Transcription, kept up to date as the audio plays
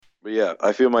But yeah,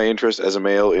 I feel my interest as a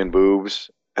male in boobs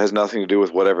has nothing to do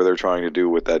with whatever they're trying to do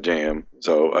with that jam.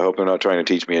 So I hope they're not trying to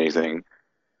teach me anything.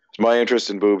 My interest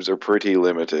in boobs are pretty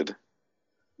limited.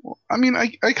 I mean, I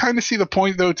kind of see the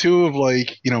point though too of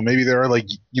like, maybe there are like,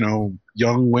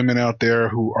 young women out there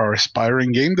who are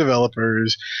aspiring game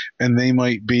developers, and they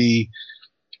might be,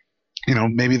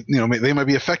 maybe they might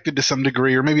be affected to some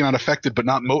degree, or maybe not affected, but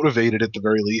not motivated at the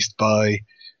very least by,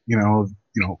 a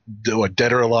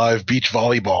Dead or Alive beach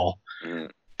volleyball. Mm.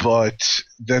 But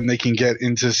then they can get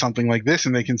into something like this,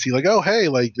 and they can see like, oh hey,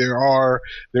 like there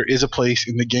is a place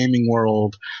in the gaming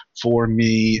world for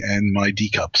me and my D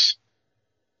cups.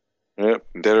 Yep,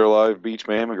 Dead or Alive beach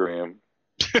mammogram.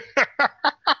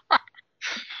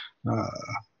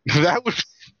 That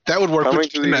would work Coming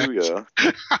with to Kinect. the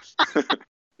Ouya.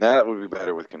 That would be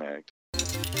better with Kinect.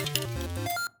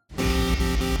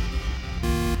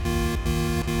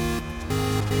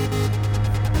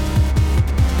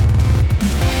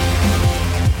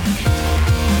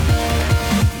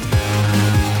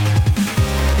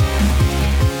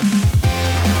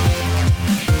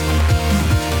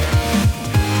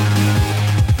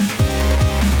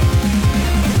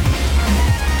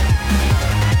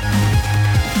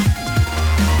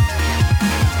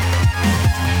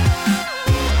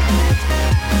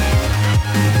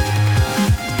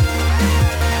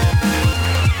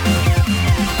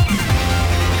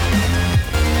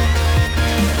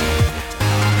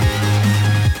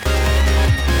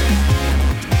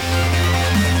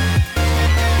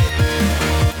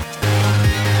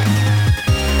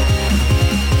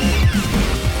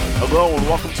 Hello and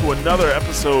welcome to another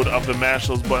episode of the Mash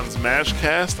Those Buttons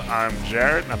Mashcast. I'm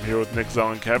Jared and I'm here with Nick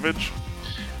Zelenkevich.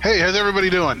 Hey, how's everybody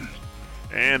doing?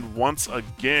 And once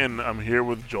again, I'm here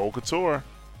with Joel Couture.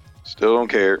 Still don't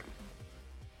care.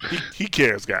 He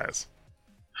cares, guys.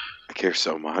 I care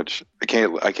so much. I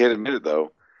can't admit it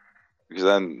though, because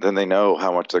then they know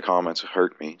how much their comments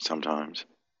hurt me sometimes.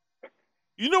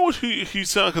 You know what he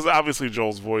sounds, because obviously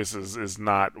Joel's voice is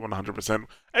not 100%.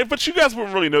 Hey, but you guys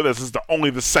wouldn't really know this is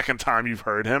only the second time you've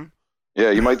heard him.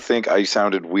 Yeah, you might think I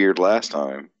sounded weird last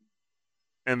time.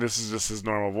 And this is just his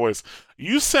normal voice.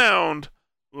 You sound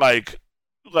like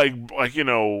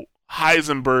Heisenberg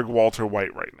Walter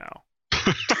White right now.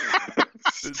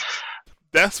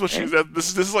 That's what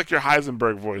this is like your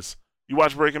Heisenberg voice. You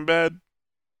watch Breaking Bad?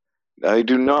 I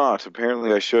do not.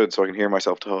 Apparently I should, so I can hear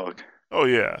myself talk. Oh,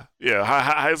 yeah. Yeah,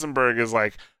 Heisenberg is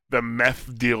like the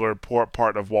meth dealer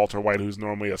part of Walter White, who's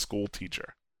normally a school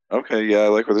teacher. Okay, yeah, I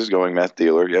like where this is going, meth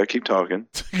dealer. Yeah, keep talking.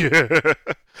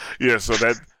 Yeah, so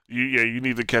that, you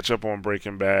need to catch up on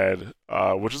Breaking Bad,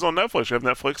 which is on Netflix. You have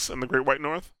Netflix in the Great White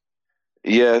North?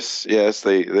 Yes,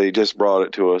 they just brought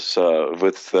it to us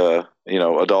with, a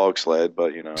dog sled,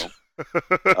 but,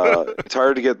 it's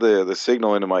hard to get the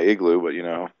signal into my igloo, but,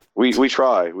 we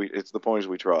try. It's the point is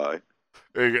we try.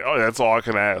 Oh, that's all I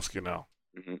can ask,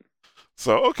 Mm-hmm.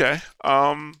 So, okay.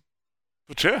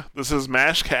 But yeah, this is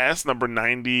Mashcast number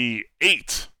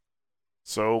 98.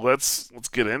 So let's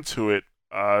get into it.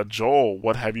 Joel,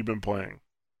 what have you been playing?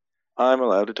 I'm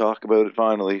allowed to talk about it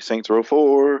finally. Saints Row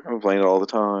 4. I've been playing it all the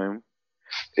time.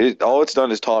 All it's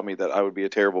done is taught me that I would be a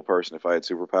terrible person if I had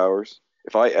superpowers.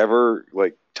 If I ever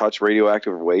touch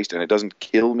radioactive waste and it doesn't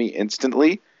kill me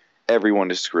instantly,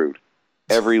 everyone is screwed.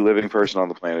 Every living person on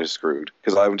the planet is screwed,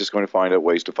 because I'm just going to find out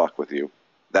ways to fuck with you.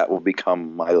 That will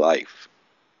become my life,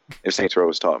 if Saints Row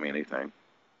has taught me anything.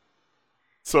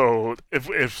 So,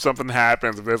 if something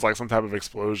happens, if there's some type of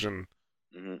explosion,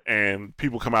 and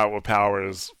people come out with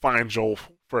powers, find Joel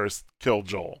first, kill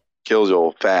Joel. Kill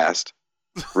Joel fast.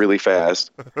 Really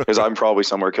fast. Because I'm probably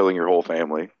somewhere killing your whole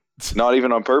family. Not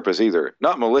even on purpose either.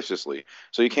 Not maliciously.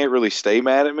 So you can't really stay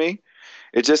mad at me.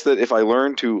 It's just that if I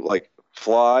learn to,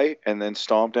 fly and then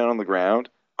stomp down on the ground,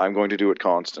 I'm going to do it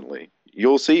constantly.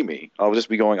 You'll see me. I'll just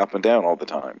be going up and down all the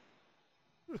time.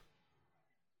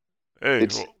 Hey,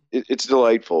 it's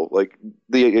delightful.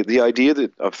 The idea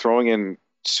of throwing in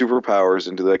superpowers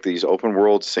into these open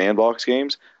world sandbox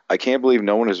games, I can't believe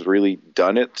no one has really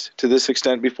done it to this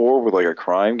extent before with a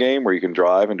crime game where you can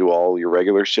drive and do all your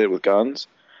regular shit with guns.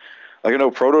 I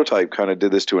know Prototype kind of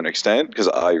did this to an extent, because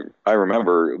I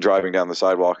remember driving down the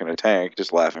sidewalk in a tank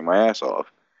just laughing my ass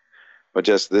off. But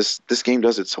just this game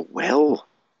does it so well.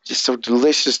 Just so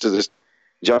delicious to just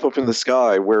jump up in the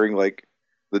sky wearing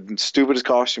the stupidest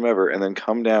costume ever and then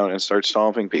come down and start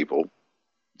stomping people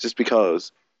just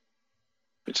because.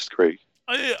 It's just great.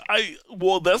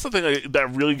 Well, that's the thing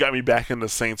that really got me back into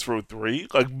Saints Row 3.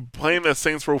 Playing that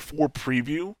Saints Row 4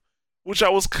 preview, which I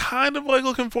was kind of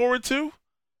looking forward to.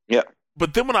 Yeah.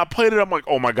 But then when I played it, I'm like,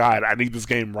 oh my god, I need this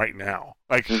game right now.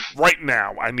 Right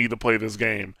now, I need to play this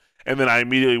game. And then I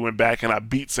immediately went back and I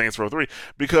beat Saints Row 3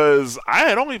 because I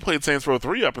had only played Saints Row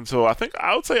 3 up until I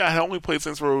would say I had only played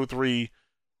Saints Row 3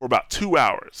 for about 2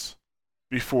 hours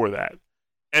before that.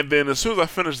 And then as soon as I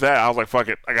finished that, I was like, fuck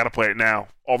it, I gotta play it now,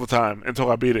 all the time, until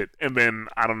I beat it. And then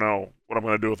I don't know what I'm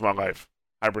gonna do with my life.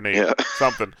 Hibernate, Yeah.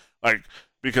 something.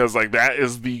 Because that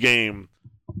is the game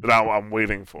that I'm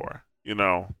waiting for,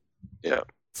 Yeah.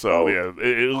 So, Oh. yeah,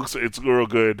 it's real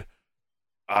good.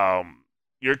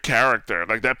 Your character,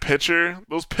 like that picture,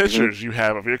 those pictures you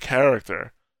have of your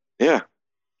character, Yeah.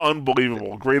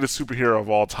 unbelievable. Greatest superhero of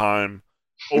all time.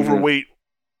 Overweight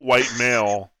white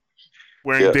male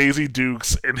wearing Daisy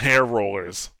Dukes and hair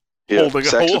rollers. Yeah.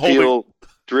 Sex appeal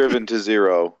driven to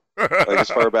zero, like as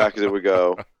far back as it would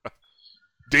go.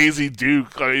 Daisy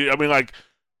Duke. I mean, like,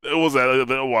 it was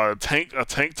a tank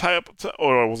type,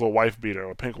 or it was a wife beater,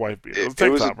 a pink wife beater. It was a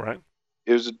tank top, right?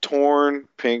 It was a torn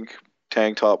pink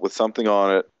tank top with something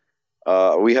on it.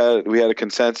 We had a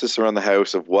consensus around the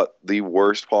house of what the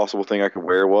worst possible thing I could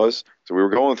wear was. So we were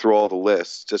going through all the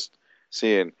lists, just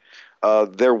seeing.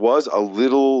 There was a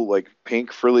little like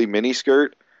pink frilly mini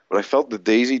skirt, but I felt the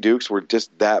Daisy Dukes were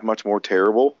just that much more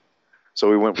terrible. So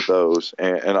we went with those,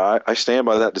 and I stand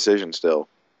by that decision still.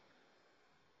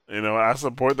 I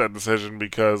support that decision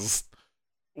because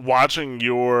watching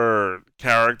your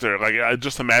character, like, I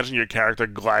just imagine your character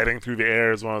gliding through the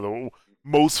air is one of the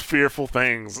most fearful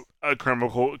things a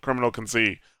criminal can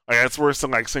see. Like, that's worse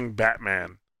than like seeing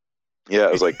Batman. Yeah,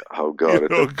 I was like, oh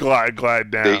god,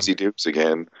 glide down. Daisy Dukes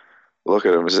again. Look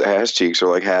at him; his ass cheeks are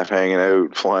like half hanging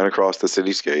out, flying across the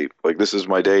cityscape. Like, this is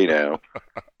my day now.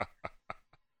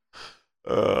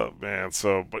 Man.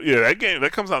 So, but yeah, that game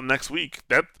that comes out next week.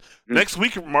 Next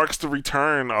week marks the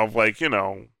return of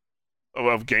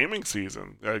of gaming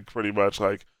season. Like, pretty much,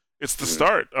 like, it's the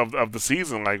start of the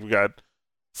season. Like, we got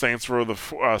Saints Row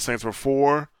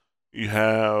 4. You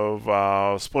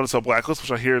have Splinter Cell Blacklist,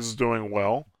 which I hear is doing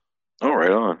well. Oh,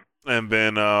 right on. And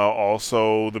then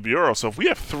also the Bureau. So if we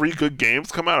have 3 good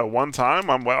games come out at one time,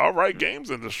 I'm like, all right,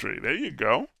 games industry. There you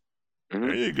go.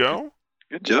 There you go.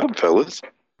 Good job, fellas.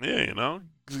 Yeah,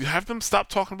 you have them stop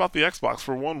talking about the Xbox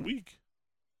for 1 week.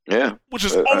 Yeah. Which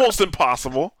is almost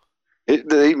impossible.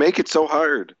 They make it so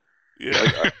hard.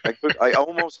 Yeah. We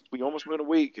almost went a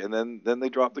week, and then they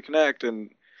dropped the Kinect,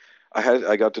 and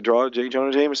I got to draw a J.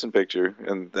 Jonah Jameson picture,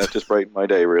 and that just brightened my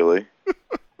day, really.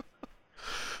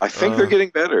 I think they're getting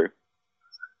better.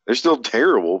 They're still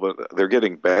terrible, but they're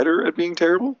getting better at being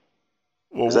terrible.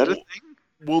 Well, is that a thing?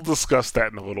 We'll discuss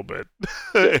that in a little bit,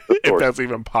 Yeah, if that's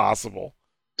even possible.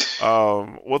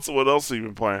 What else have you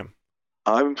been playing?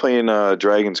 I've been playing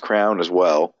Dragon's Crown as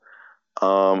well.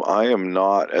 I am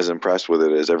not as impressed with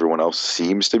it as everyone else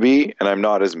seems to be, and I'm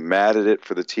not as mad at it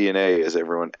for the TNA as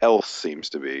everyone else seems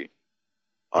to be.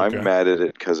 Okay. I'm mad at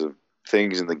it because of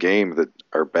things in the game that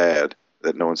are bad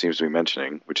that no one seems to be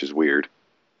mentioning, which is weird.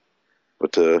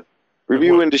 But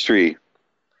review industry,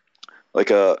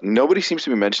 like nobody seems to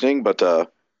be mentioning, but or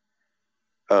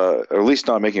at least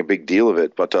not making a big deal of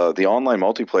it. But the online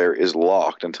multiplayer is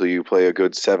locked until you play a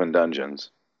good 7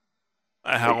 dungeons.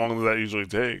 How long does that usually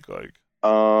take? Like,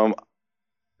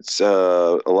 it's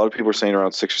a lot of people are saying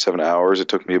around 6 or 7 hours. It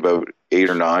took me about 8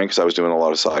 or 9 because I was doing a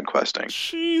lot of side questing.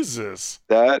 Jesus,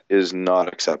 that is not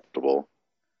acceptable.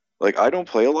 Like, I don't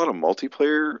play a lot of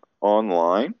multiplayer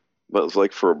online, but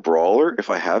like for a brawler, if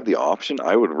I have the option,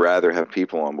 I would rather have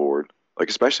people on board. Like,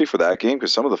 especially for that game,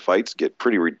 because some of the fights get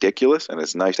pretty ridiculous, and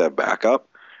it's nice to have backup,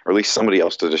 or at least somebody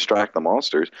else to distract the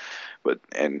monsters.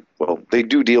 Well, they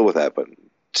do deal with that, but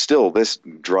still, this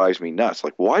drives me nuts.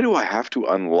 Like, why do I have to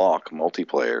unlock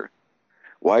multiplayer?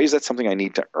 Why is that something I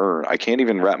need to earn? I can't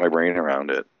even wrap my brain around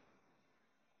it.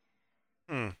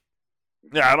 Yeah,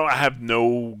 I have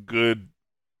no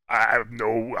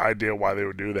idea why they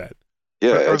would do that.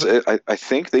 Yeah, I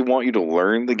think they want you to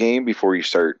learn the game before you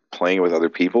start playing with other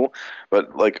people.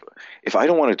 But like, if I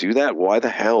don't want to do that, why the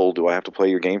hell do I have to play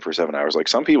your game for 7 hours? Like,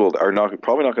 some people are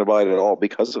probably not going to buy it at all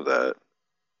because of that.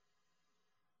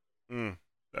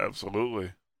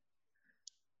 Absolutely.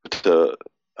 But,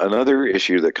 another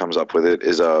issue that comes up with it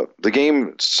is the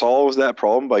game solves that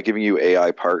problem by giving you AI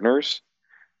partners.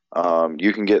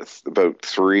 You can get about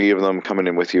 3 of them coming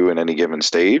in with you in any given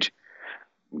stage.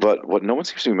 But what no one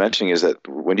seems to be mentioning is that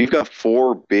when you've got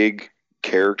 4 big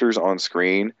characters on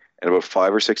screen and about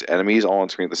 5 or 6 enemies all on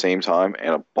screen at the same time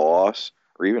and a boss,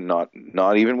 or even not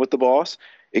even with the boss,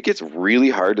 it gets really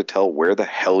hard to tell where the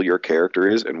hell your character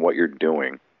is and what you're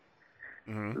doing.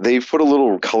 Mm-hmm. They've put a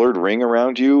little colored ring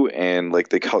around you, and like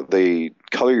they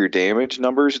color your damage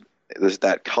numbers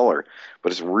that color,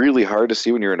 but it's really hard to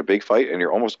see when you're in a big fight, and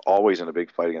you're almost always in a big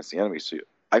fight against the enemy. So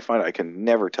I find I can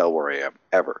never tell where I am,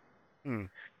 ever. Hmm.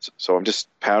 So I'm just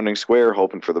pounding square,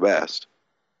 hoping for the best.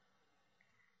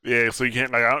 Yeah, so you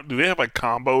can't do they have like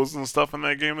combos and stuff in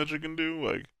that game that you can do?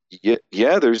 Like,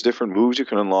 Yeah, there's different moves you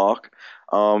can unlock.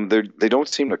 They don't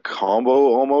seem to combo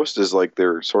almost as like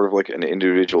they're sort of like an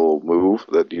individual move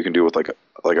that you can do with like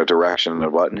a direction and a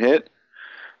button hit.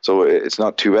 So it's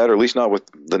not too bad, or at least not with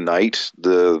the knight.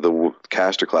 The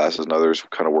caster classes and others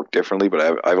kind of work differently.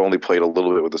 But I've only played a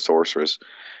little bit with the sorceress,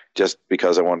 just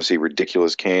because I want to see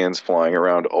ridiculous cans flying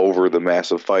around over the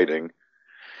massive fighting.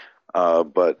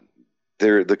 But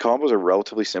the combos are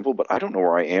relatively simple, but I don't know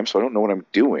where I am, so I don't know what I'm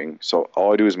doing. So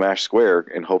all I do is mash square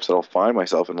in hopes that I'll find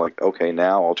myself and like, okay,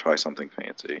 now I'll try something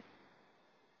fancy.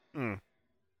 hmm.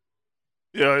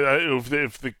 Yeah, if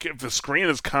the screen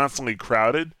is constantly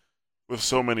crowded with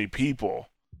so many people,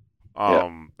 Yeah.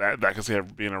 that could see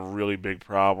it being a really big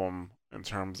problem in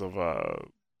terms of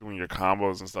doing your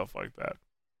combos and stuff like that.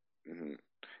 Mhm.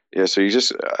 Yeah, so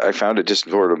I found it just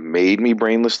sort of made me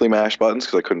brainlessly mash buttons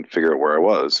because I couldn't figure out where I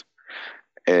was.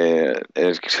 And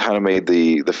it kind of made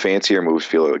the fancier moves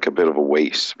feel like a bit of a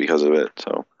waste because of it.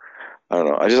 So I don't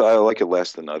know. I like it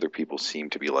less than other people seem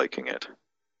to be liking it.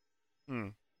 Hmm.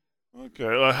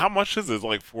 Okay, how much is it?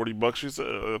 Like $40? You said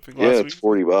I think Yeah, last it's week.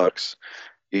 You said? $40.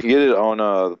 You can get it on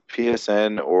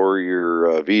PSN or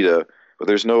your Vita, but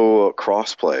there's no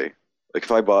crossplay. Like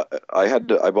if I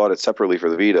bought it separately for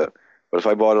the Vita, but if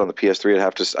I bought it on the PS3,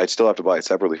 I'd still have to buy it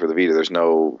separately for the Vita. There's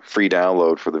no free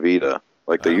download for the Vita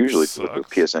like they That usually do with the sucks.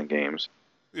 PSN games.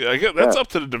 Yeah, I get that's Yeah, up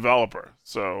to the developer.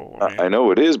 So I I mean,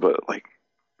 know it is, but like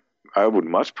I would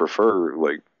much prefer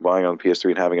like buying on the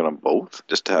PS3 and having it on both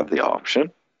just to have the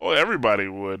option. well, everybody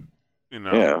would, you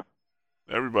know, Yeah.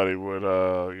 everybody would,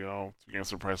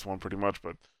 against the price one pretty much.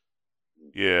 But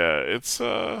yeah,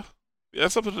 yeah,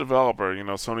 it's up to the developer.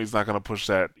 Sony's not gonna push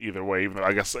that either way. Even though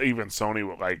I guess even Sony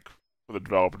would like for the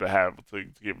developer to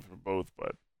give it for both.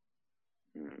 But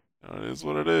it is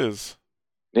what it is.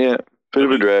 Yeah, bit At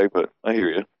of a least, drag, but I hear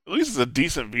you. at least it's a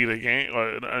decent Vita game.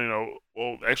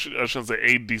 Well, actually, I shouldn't say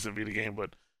a decent Vita game,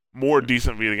 but more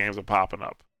decent Vita games are popping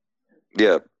up.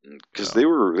 Yeah, You because know. they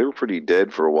were pretty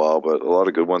dead for a while, but a lot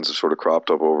of good ones have sort of cropped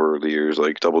up over the years,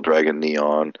 like Double Dragon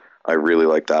Neon. I really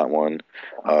like that one.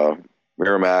 Uh,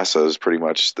 Miramasa is pretty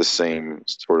much the same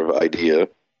sort of idea.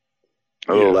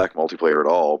 Although it Yeah. lacked multiplayer at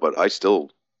all, but I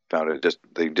still found it just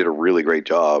they did a really great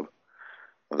job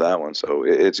of that one. So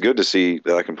it's good to see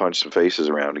that I can punch some faces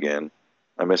around again.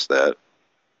 I miss that.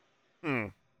 Hmm.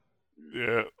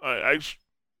 Yeah.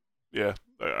 Yeah.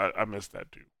 I missed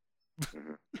that too.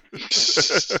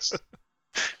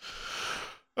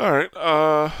 All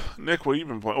right. Nick, what you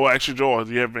been playing? Well, actually, Joel,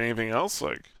 do you have anything else?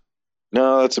 Like,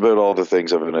 No, that's about all the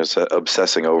things I've been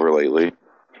obsessing over lately.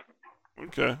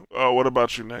 okay. What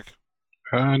about you, Nick?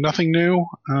 Nothing new.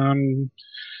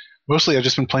 Mostly I've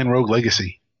just been playing Rogue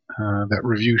Legacy. That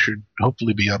review should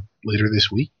hopefully be up later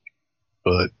this week.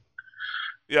 But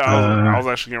Yeah, I uh, was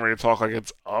actually getting ready to talk like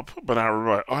it's up, but I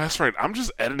remember, oh, that's right. I'm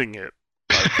just editing it.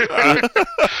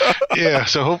 yeah,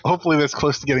 so hopefully that's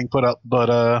close to getting put up.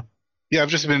 But yeah, I've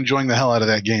just been enjoying the hell out of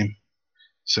that game.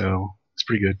 So it's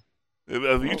pretty good.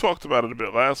 You talked about it a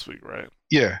bit last week, right?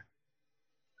 Yeah.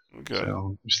 So Okay.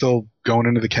 I'm still going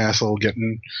into the castle,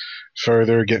 getting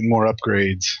further, getting more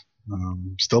upgrades.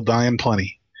 Still dying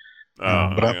plenty.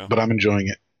 Yeah, But I'm enjoying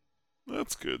it.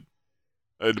 that's good.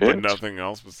 Yeah, But nothing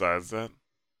else besides that.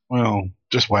 Well,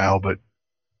 just WoW, but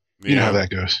you know how Yeah, that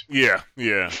goes. yeah.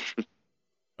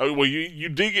 Oh, well, you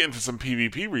did get into some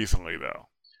PvP recently, though.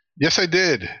 Yes, I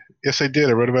did. Yes, I did.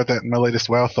 I wrote about that in my latest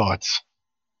WoW thoughts.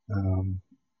 Um,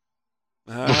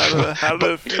 How did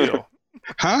but it feel?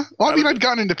 huh? Well, I How mean, did I'd it?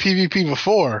 gotten into PvP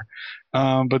before,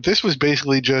 but this was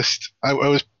basically just I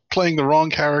was playing the wrong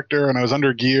character and I was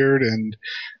under geared and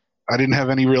I didn't have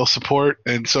any real support,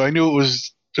 and so I knew it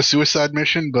was a suicide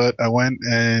mission, but I went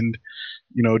and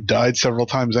died several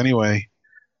times anyway.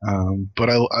 But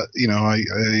I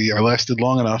lasted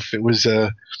long enough. It was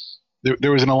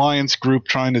there was an alliance group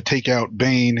trying to take out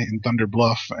Bane in Thunder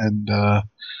Bluff, and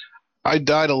I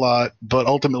died a lot, but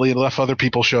ultimately enough other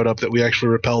people showed up that we actually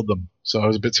repelled them. So I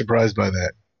was a bit surprised by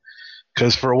that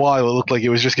because for a while it looked like it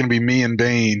was just going to be me and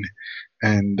Bane,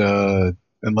 and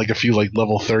like a few like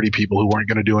level 30 people who weren't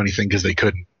going to do anything because they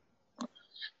couldn't.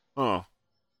 Huh.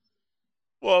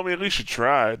 Well, I mean, at least you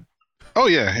tried. Oh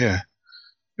yeah, yeah,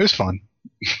 it was fun.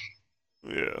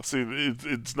 Yeah. See,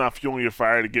 it's not fueling your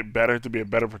fire to get better, to be a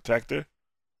better protector.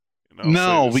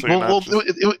 No, So you're well, not just.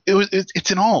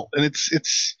 it's an alt, and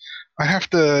it's I have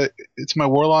to. It's my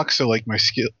warlock, so like my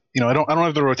skill. I don't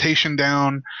have the rotation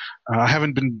down. I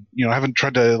haven't been, I haven't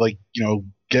tried to like,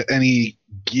 get any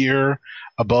gear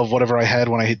above whatever I had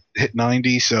when I hit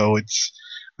 90. So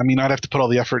I mean, I'd have to put all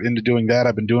the effort into doing that.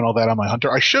 I've been doing all that on my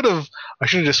hunter. I should have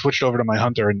just switched over to my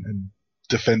hunter and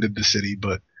defended the city,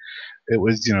 but it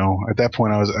was, at that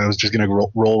point I was just gonna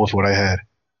roll with what I had.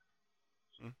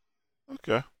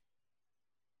 Okay.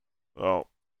 Well,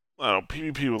 I don't know.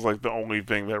 PvP was like the only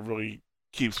thing that really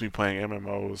keeps me playing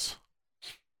MMOs,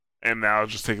 and now it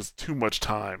just takes too much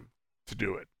time to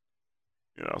do it.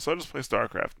 So I just play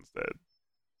StarCraft instead.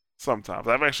 Sometimes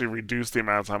I've actually reduced the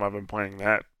amount of time I've been playing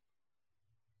that.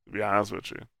 To be honest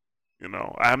with you,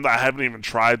 I haven't even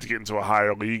tried to get into a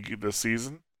higher league this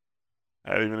season.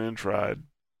 I haven't even tried.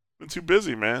 Been too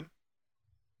busy, man.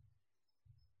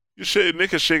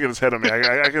 Nick is shaking his head at me.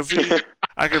 I can see.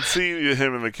 I can see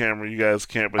him in the camera. You guys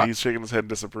can't, but he's shaking his head in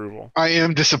disapproval. I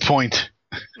am disappointed.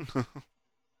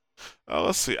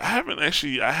 Let's see. I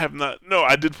have not. No,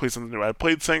 I did play something new. I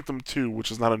played Sanctum 2, which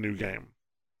is not a new game.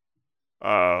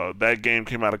 That game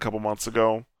came out a couple months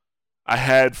ago. I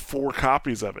had 4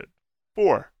 copies of it.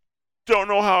 4. Don't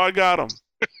know how I got them.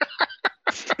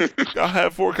 I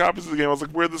had 4 copies of the game. I was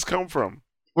like, where'd this come from?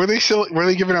 Were they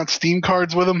giving out Steam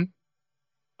cards with them?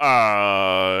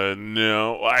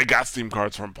 No. I got Steam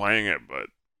cards from playing it, but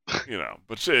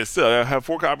but still, I have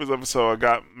 4 copies of it. So I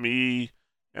got me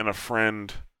and a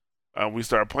friend. We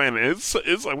started playing it. It's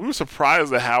like we were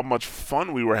surprised at how much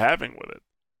fun we were having with it.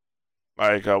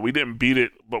 Like we didn't beat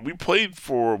it, but we played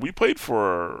for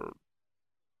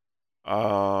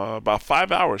about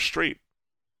 5 hours straight.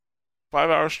 5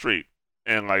 hours straight,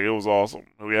 and like it was awesome.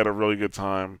 We had a really good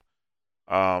time.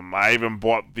 I even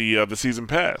bought the season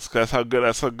pass. That's how good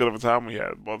of a time we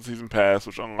had. Bought the season pass,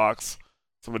 which unlocks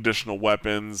some additional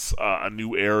weapons, a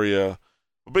new area.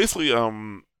 But basically,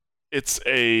 it's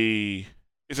a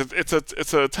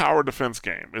tower defense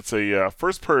game. It's a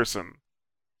first person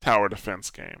tower defense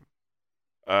game,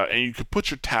 and you can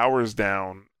put your towers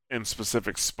down in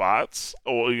specific spots,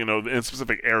 or in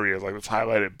specific areas, like it's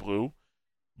highlighted blue.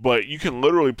 But you can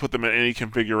literally put them in any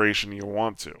configuration you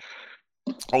want to.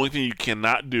 Only thing you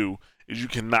cannot do is you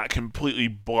cannot completely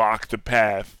block the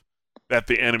path that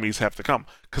the enemies have to come,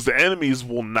 because the enemies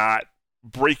will not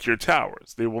break your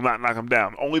towers. They will not knock them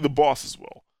down. Only the bosses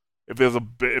will. If there's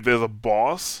a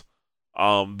boss,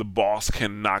 the boss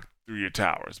can knock through your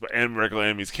towers, but regular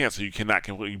enemies can't. So you cannot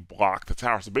completely block the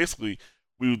tower. So basically,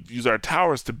 we would use our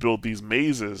towers to build these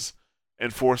mazes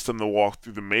and force them to walk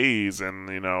through the maze and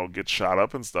get shot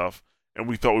up and stuff. And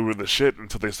we thought we were the shit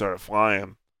until they started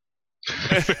flying.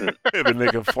 And then they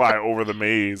can fly over the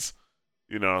maze,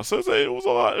 So it was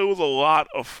a lot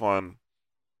of fun.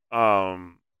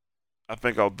 I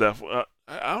think I'll definitely.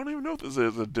 I don't even know if this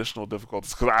is additional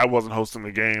difficulties because I wasn't hosting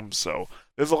the game, so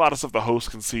there's a lot of stuff the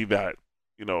host can see that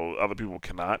other people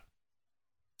cannot.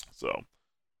 So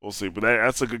we'll see. But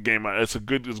that's a good game. It's a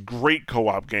great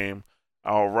co-op game.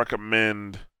 I'll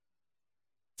recommend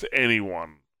to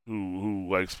anyone who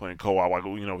likes playing co-op, like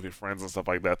with your friends and stuff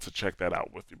like that, to check that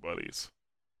out with your buddies.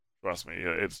 Trust me,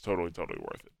 it's totally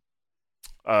worth it.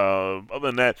 Other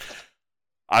than that,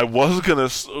 I was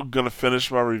gonna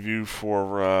finish my review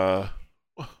for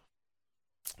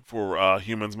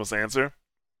Humans Must Answer,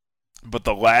 but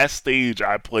the last stage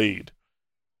I played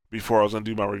before I was gonna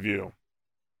do my review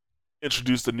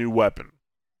introduced a new weapon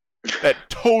that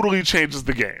totally changes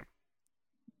the game.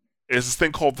 It's this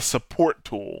thing called the support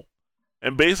tool.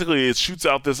 And basically, it shoots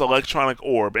out this electronic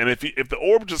orb, and if the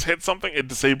orb just hits something, it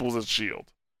disables its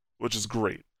shield, which is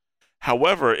great.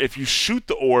 However, if you shoot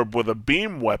the orb with a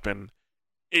beam weapon,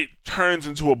 it turns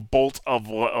into a bolt of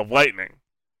lightning.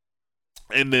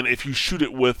 And then if you shoot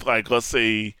it with, like, let's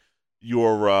say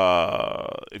your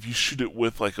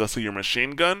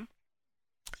machine gun,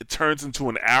 it turns into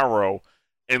an arrow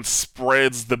and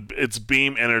spreads its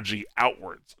beam energy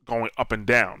outwards, going up and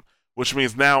down. Which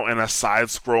means now in a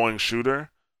side-scrolling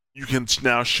shooter, you can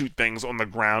now shoot things on the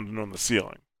ground and on the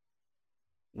ceiling.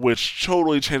 Which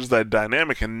totally changes that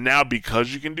dynamic, and now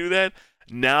because you can do that,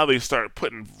 now they start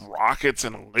putting rockets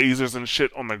and lasers and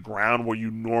shit on the ground where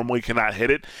you normally cannot hit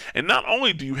it. And not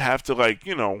only do you have to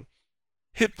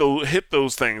hit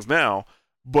those things now,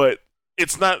 but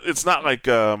it's not like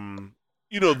the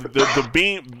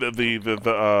beam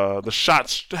the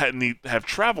shots have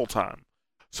travel time.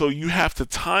 So you have to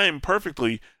time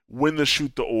perfectly when to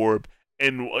shoot the orb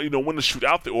and when to shoot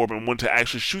out the orb and when to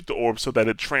actually shoot the orb so that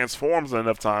it transforms in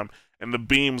enough time and the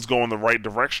beams go in the right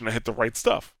direction to hit the right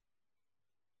stuff.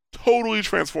 Totally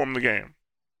transformed the game.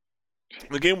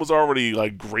 The game was already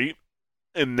great,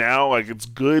 and now it's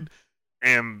good,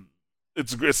 and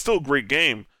it's still a great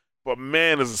game. But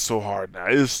man, is it so hard now?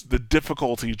 The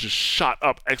difficulty just shot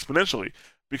up exponentially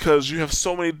because you have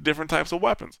so many different types of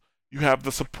weapons. You have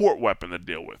the support weapon to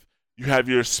deal with. You have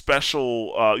your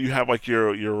special. You have like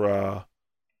your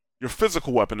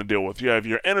physical weapon to deal with. You have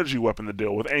your energy weapon to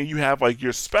deal with, and you have like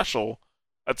your special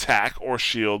attack or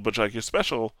shield, but like your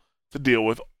special to deal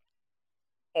with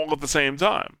all at the same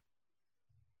time.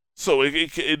 So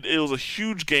it was a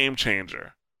huge game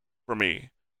changer for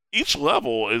me. Each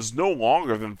level is no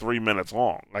longer than 3 minutes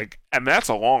long, and that's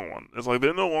a long one. It's like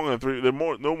they're no more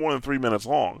than 3 minutes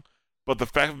long. But the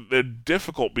fact that they're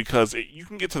difficult because you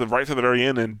can get to the very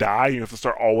end and die. You have to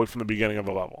start all the way from the beginning of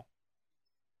the level.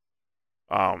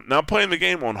 Now I'm playing the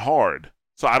game on hard,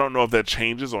 so I don't know if that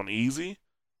changes on easy,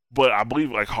 but I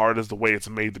believe like hard is the way it's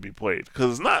made to be played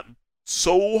because it's not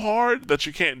so hard that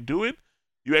you can't do it.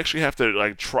 You actually have to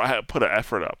like put an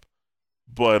effort up.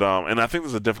 But and I think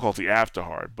there's a difficulty after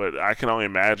hard, but I can only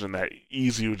imagine that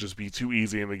easy would just be too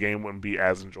easy and the game wouldn't be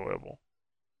as enjoyable.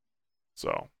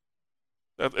 So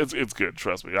it's good,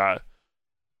 trust me.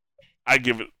 I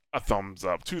give it a thumbs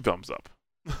up, 2 thumbs up,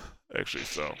 actually.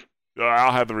 So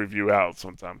I'll have the review out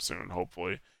sometime soon,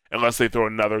 hopefully, unless they throw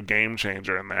another game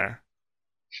changer in there.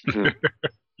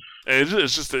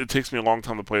 It takes me a long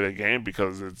time to play that game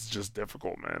because it's just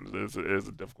difficult, man. It is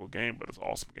a difficult game, but it's an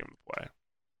awesome game to play.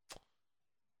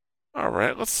 All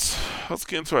right, let's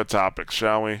get into our topic,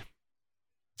 shall we?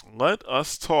 Let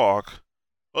us talk.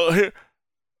 Well, here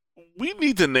we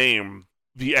need to name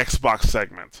the Xbox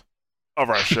segment of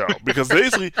our show because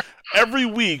basically every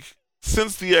week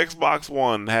since the Xbox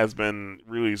One has been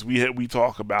released, we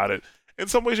talk about it in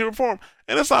some way, shape, or form,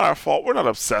 and it's not our fault. We're not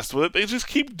obsessed with it. They just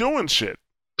keep doing shit.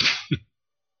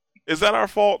 Is that our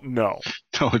fault? No.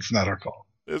 No, it's not our fault.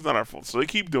 It's not our fault. So they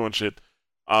keep doing shit.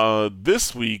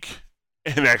 This week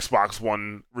in Xbox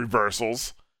One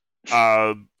reversals,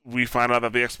 we find out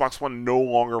that the Xbox One no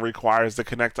longer requires the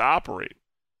Kinect to operate.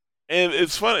 And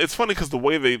it's fun. It's funny because the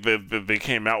way they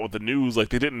came out with the news, like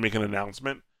they didn't make an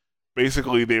announcement.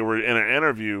 Basically, they were in an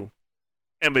interview,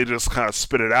 and they just kind of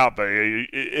spit it out that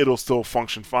it'll still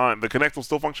function fine. The Kinect will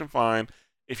still function fine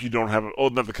if you don't have it. Oh,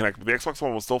 not the Kinect, but the Xbox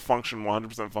One will still function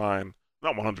 100% fine.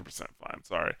 Not 100% fine.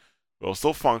 Sorry, it'll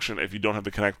still function if you don't have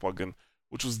the Kinect plugged in,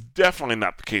 which was definitely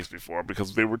not the case before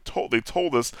because they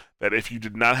told us that if you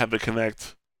did not have the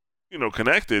Kinect,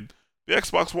 connected, the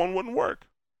Xbox One wouldn't work.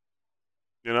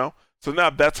 So now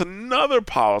that's another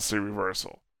policy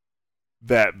reversal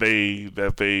that they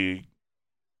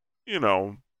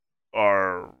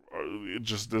are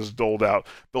just doled out.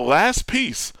 The last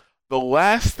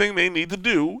thing they need to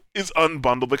do is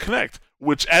unbundle the Kinect,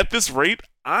 which at this rate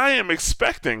I am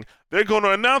expecting they're going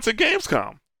to announce at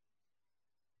Gamescom.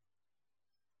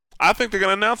 I think they're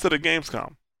going to announce it at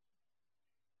Gamescom.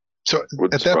 So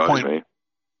at that point,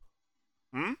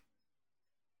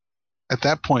 at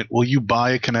that point, will you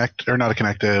buy a Kinect or not a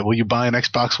Kinect? Will you buy an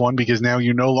Xbox One because now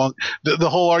you no longer the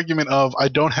whole argument of I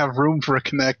don't have room for a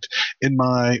Kinect in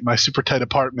my super tight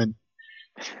apartment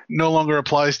no longer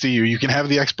applies to you. You can have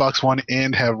the Xbox One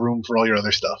and have room for all your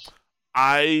other stuff.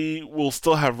 I will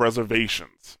still have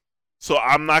reservations, so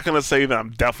I'm not going to say that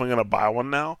I'm definitely going to buy one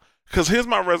now. Because here's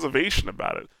my reservation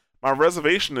about it. My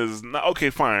reservation is not okay.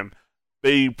 Fine,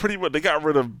 they got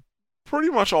rid of pretty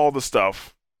much all the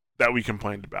stuff that we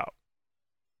complained about.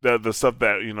 The stuff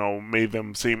that made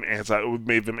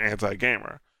them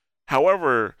anti-gamer.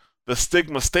 However, the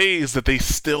stigma stays that they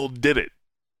still did it.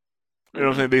 You know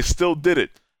what I'm saying? They still did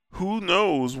it. Who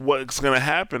knows what's going to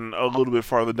happen a little bit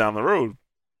farther down the road?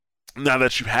 Now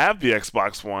that you have the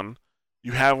Xbox One,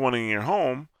 you have one in your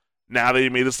home. Now they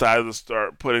may decide to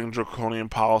start putting draconian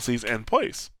policies in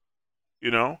place.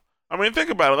 I mean, think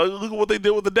about it. Look at what they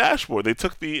did with the dashboard. They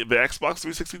took the Xbox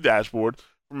 360 dashboard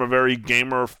from a very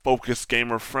gamer-focused,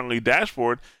 gamer-friendly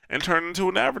dashboard and turned it into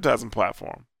an advertising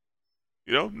platform.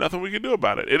 Nothing we can do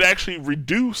about it. It actually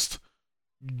reduced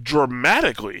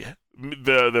dramatically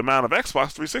the amount of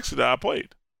Xbox 360 that I played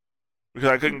because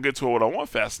I couldn't get to what I want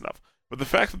fast enough. But the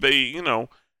fact that they,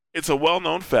 it's a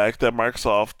well-known fact that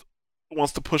Microsoft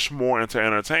wants to push more into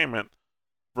entertainment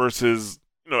versus,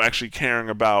 actually caring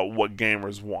about what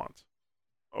gamers want.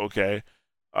 Okay?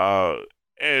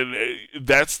 And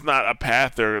that's not a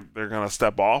path they're going to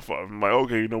step off of. I'm like,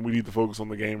 okay, we need to focus on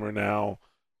the gamer now.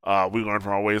 We learn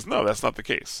from our ways. No, that's not the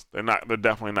case. They're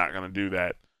definitely not going to do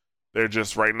that. They're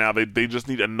just, right now, they just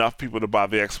need enough people to buy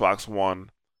the Xbox One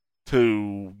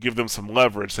to give them some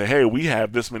leverage. Say, hey, we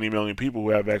have this many million people who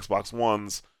have Xbox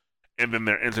Ones, and then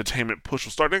their entertainment push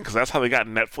will start in, because that's how they got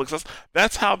Netflix.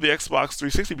 That's how the Xbox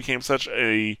 360 became such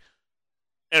a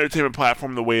entertainment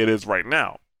platform the way it is right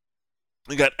now.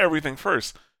 They got everything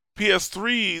first.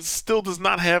 PS3 still does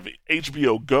not have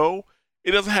HBO Go.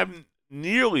 It doesn't have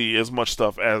nearly as much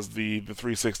stuff as the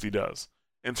 360 does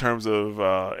in terms of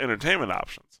entertainment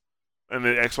options. and the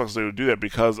Xbox is able to do that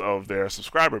because of their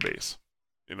subscriber base.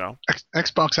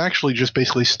 Xbox actually just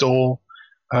basically stole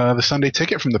the Sunday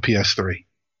Ticket from the PS3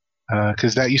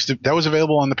 because that was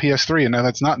available on the PS3, and now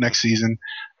that's not next season.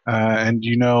 And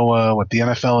what the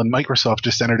NFL and Microsoft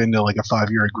just entered into like a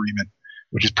 5-year agreement,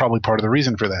 which is probably part of the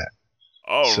reason for that.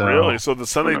 Oh, really? So the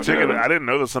Sunday Ticket, I didn't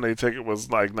know the Sunday Ticket was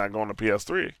like not going to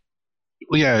PS3.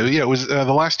 Well, yeah, it was the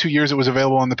last 2 years it was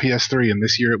available on the PS3, and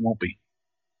this year it won't be.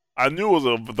 I knew it was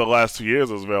the last 2 years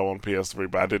it was available on PS3,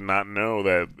 but I did not know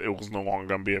that it was no longer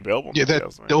going to be available on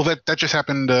PS3. That just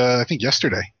happened, I think,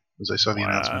 yesterday, as I saw the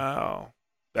announcement. Wow.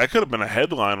 That could have been a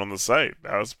headline on the site.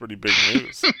 That was pretty big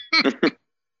news.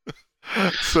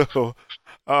 So,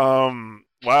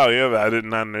 wow, yeah, I did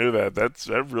not know that.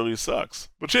 That really sucks.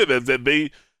 But yeah,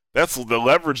 that's the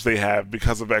leverage they have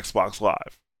because of Xbox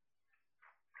Live.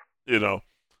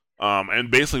 And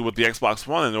basically with the Xbox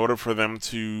One, in order for them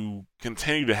to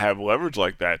continue to have leverage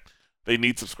like that, they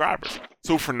need subscribers.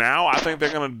 So for now, I think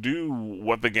they're gonna do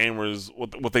what they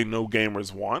know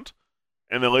gamers want,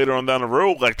 and then later on down the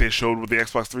road, like they showed with the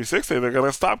Xbox 360, they're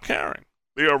gonna stop caring.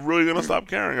 They are really gonna stop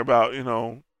caring about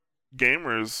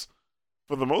gamers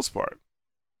for the most part.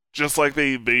 Just like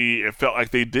it felt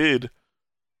like they did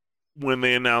when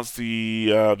they announced the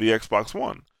Xbox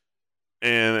One.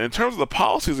 And in terms of the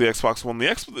policies of the Xbox One,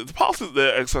 the policies of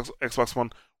the Xbox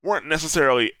One weren't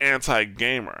necessarily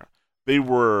anti-gamer.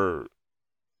 The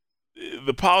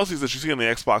policies that you see on the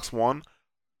Xbox One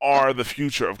are the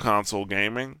future of console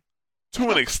gaming to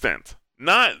an extent.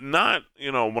 Not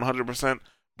 100%,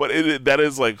 but that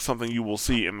is like something you will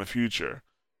see in the future.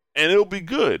 And it'll be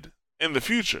good in the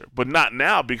future, but not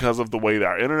now because of the way that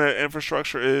our internet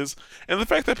infrastructure is and the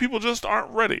fact that people just aren't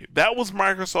ready. That was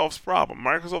Microsoft's problem.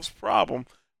 Microsoft's problem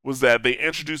was that they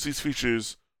introduced these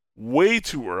features way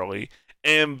too early,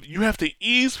 and you have to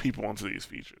ease people into these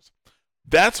features.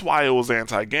 That's why it was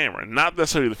anti-gamer, not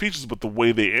necessarily the features, but the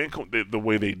way they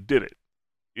did it.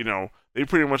 They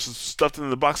pretty much stuffed it in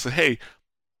the box and said, "Hey,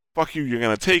 fuck you, you're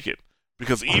gonna take it,"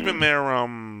 because even their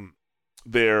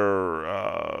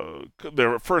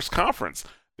first conference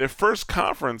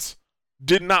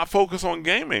did not focus on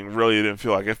gaming. Really, it didn't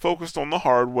feel like it focused on the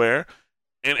hardware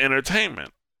and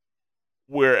entertainment.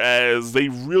 Whereas they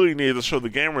really needed to show the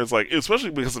gamers, like,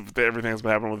 especially because of everything that's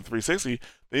been happening with the 360,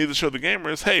 they needed to show the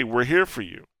gamers, hey, we're here for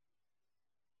you.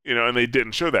 And they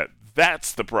didn't show that.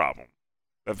 That's the problem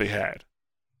that they had.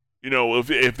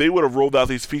 If they would have rolled out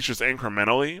these features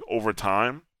incrementally over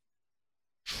time,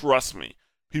 trust me,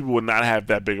 people would not have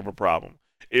that big of a problem.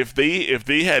 If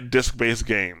they had disc-based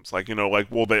games, like the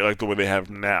way they have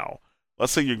now.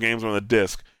 Let's say your games are on the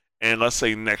disc, and let's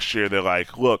say next year they're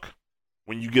like, look,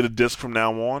 when you get a disc from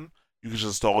now on, you can just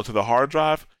install it to the hard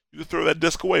drive. You can throw that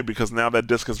disc away because now that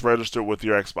disc is registered with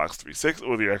your Xbox 360,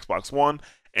 with your Xbox One,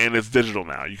 and it's digital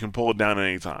now. You can pull it down at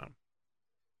any time.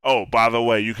 Oh, by the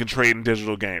way, you can trade in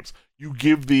digital games. You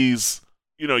give these.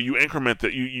 You increment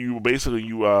that. You basically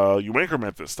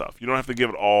increment this stuff. You don't have to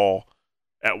give it all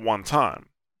at one time.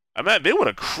 I mean, they would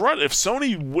have crushed if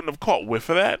Sony wouldn't have caught whiff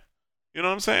of that. You know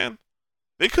what I'm saying?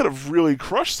 They could have really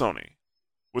crushed Sony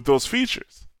with those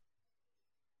features.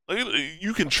 Like,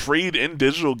 you can trade in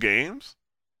digital games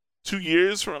 2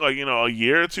 years from, a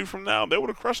year or two from now. They would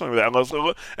have crushed Sony with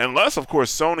that, unless of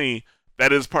course Sony.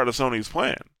 That is part of Sony's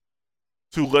plan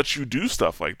to let you do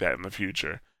stuff like that in the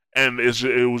future. And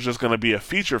it was just going to be a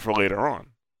feature for later on.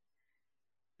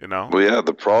 Well, yeah,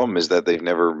 the problem is that they've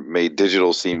never made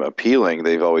digital seem appealing.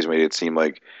 They've always made it seem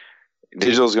like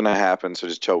digital's going to happen, so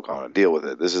just choke on it, deal with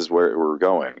it. This is where we're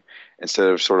going. Instead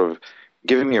of sort of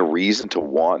giving me a reason to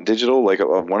want digital, like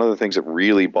one of the things that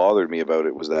really bothered me about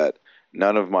it was that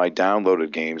none of my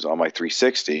downloaded games on my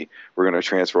 360 were going to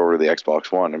transfer over to the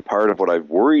Xbox One. And part of what I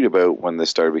worried about when this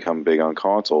started becoming big on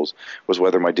consoles was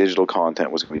whether my digital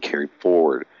content was going to be carried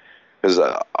forward. Because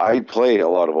I play a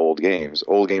lot of old games.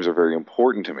 Old games are very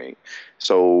important to me.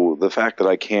 So the fact that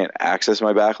I can't access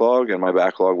my backlog and my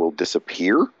backlog will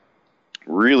disappear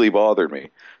really bothered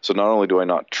me. So not only do I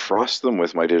not trust them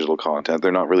with my digital content,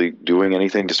 they're not really doing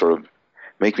anything to sort of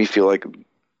make me feel like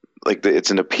it's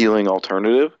an appealing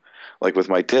alternative. Like with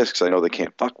my discs, I know they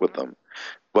can't fuck with them.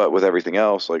 But with everything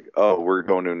else, like, oh, we're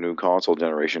going to a new console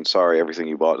generation. Sorry, everything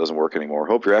you bought doesn't work anymore.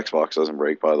 Hope your Xbox doesn't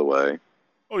break, by the way.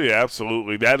 Oh yeah,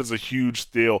 absolutely. That is a huge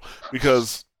deal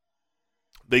because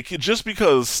just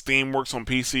because Steam works on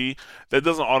PC, that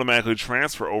doesn't automatically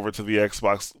transfer over to the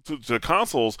Xbox to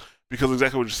consoles. Because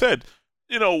exactly what you said,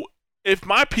 if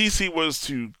my PC was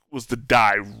to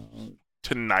die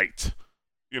tonight,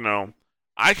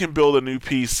 I can build a new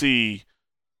PC,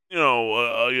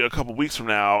 a couple weeks from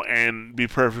now and be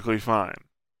perfectly fine.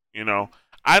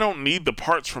 I don't need the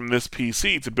parts from this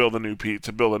PC to build a new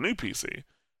PC.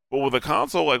 But with a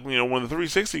console, like when the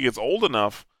 360 gets old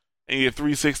enough and your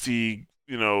 360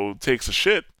 takes a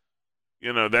shit,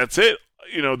 that's it.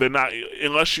 They're not,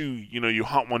 unless you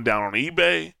hunt one down on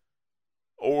eBay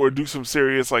or do some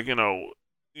serious find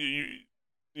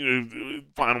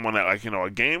one at a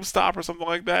GameStop or something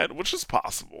like that, which is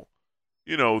possible.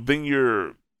 Then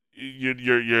you're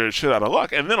shit out of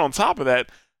luck. And then on top of that,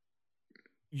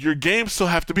 your games still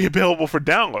have to be available for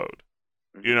download.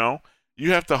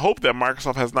 You have to hope that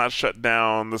Microsoft has not shut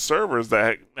down the servers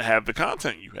that have the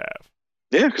content you have.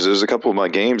 Yeah, because there's a couple of my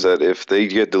games that if they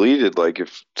get deleted, like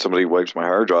if somebody wipes my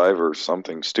hard drive or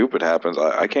something stupid happens,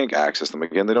 I can't access them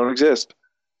again. They don't exist.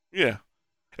 Yeah,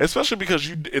 especially because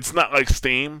it's not like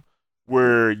Steam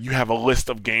where you have a list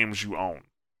of games you own.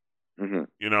 Mm-hmm.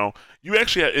 You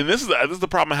actually have, and this is the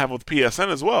problem I have with PSN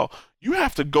as well. You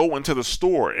have to go into the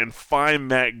store and find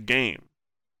that game.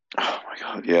 Oh my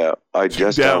god, yeah. I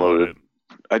just downloaded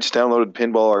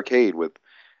Pinball Arcade with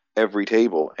every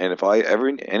table, and if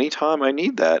anytime I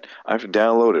need that, I have to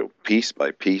download it piece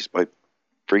by piece by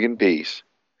friggin' piece.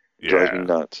 It drives me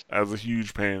nuts. That's a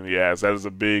huge pain in the ass. That is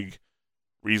a big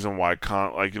reason why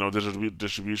digital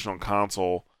distribution on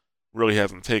console really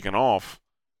hasn't taken off.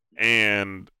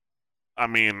 And I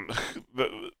mean,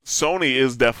 Sony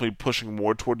is definitely pushing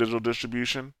more toward digital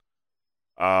distribution.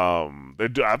 I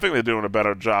think they're doing a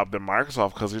better job than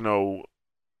Microsoft because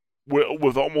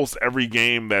with almost every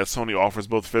game that Sony offers,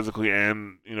 both physically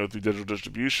and through digital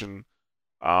distribution,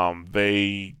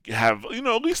 they have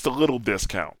at least a little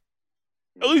discount,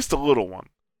 at least a little one.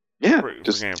 Yeah,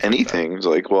 just anything. It's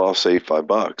like, well, I'll save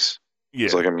 $5. Yeah,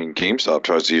 it's like GameStop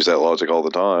tries to use that logic all the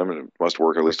time, and it must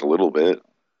work at least a little bit.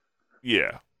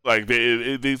 Yeah, like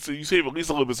you save at least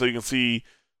a little bit so you can see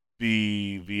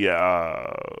the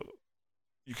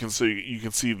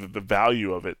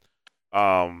value of it.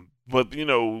 But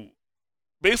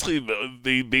basically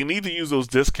they need to use those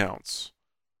discounts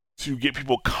to get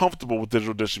people comfortable with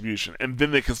digital distribution, and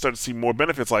then they can start to see more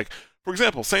benefits. Like, for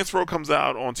example, Saints Row comes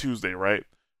out on Tuesday, right?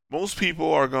 Most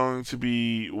people are going to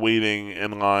be waiting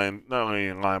in line, not only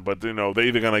in line, but they're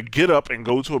either going to get up and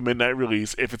go to a midnight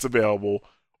release if it's available,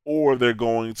 or they're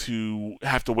going to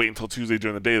have to wait until Tuesday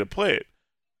during the day to play it.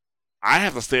 I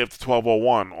have to stay up to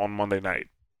 12:01 on Monday night,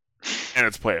 and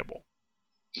it's playable.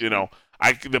 The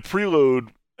preload.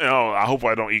 I hope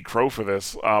I don't eat crow for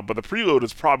this, but the preload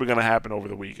is probably going to happen over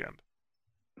the weekend.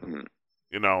 Mm-hmm.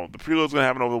 The preload's going to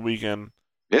happen over the weekend.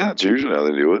 Yeah, it's usually how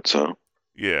they do it. So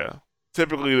yeah,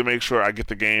 typically to make sure I get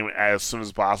the game as soon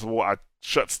as possible, I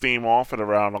shut Steam off at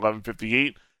around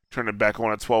 11:58, turn it back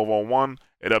on at 12:01.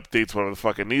 It updates whatever the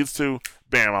fuck it needs to.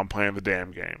 Bam, I'm playing the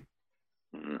damn game.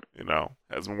 Mm-hmm.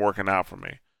 Has been working out for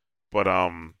me. But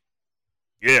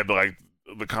yeah, but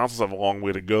the consoles have a long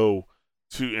way to go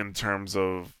in terms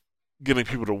of getting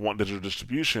people to want digital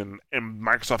distribution, and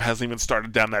Microsoft hasn't even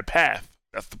started down that path.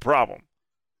 That's the problem.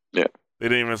 Yeah. They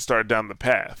didn't even start down the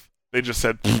path. They just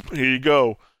said, here you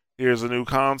go. Here's a new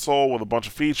console with a bunch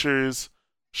of features.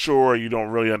 Sure, you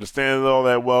don't really understand it all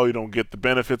that well. You don't get the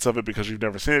benefits of it because you've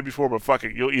never seen it before, but fuck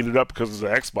it, you'll eat it up because it's an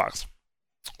Xbox.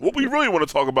 What we really want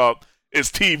to talk about is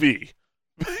TV.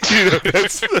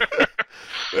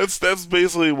 That's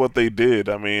basically what they did.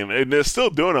 I mean, and they're still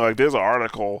doing it. Like, there's an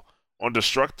article on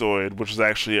Destructoid, which is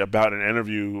actually about an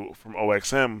interview from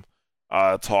OXM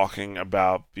talking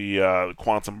about the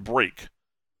Quantum Break.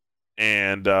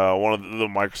 And one of the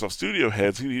Microsoft Studio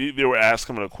heads, they were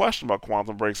asking him a question about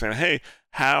Quantum Break, saying, hey,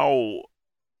 how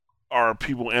are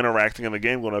people interacting in the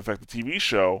game going to affect the TV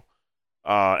show?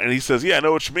 And he says, yeah, I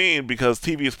know what you mean, because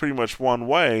TV is pretty much one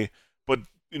way, but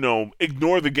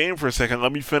ignore the game for a second.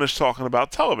 Let me finish talking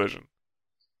about television.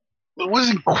 It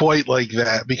wasn't quite like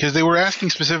that, because they were asking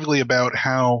specifically about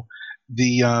how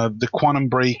the Quantum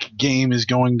Break game is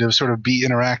going to sort of be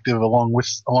interactive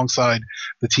alongside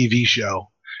the TV show.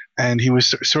 And he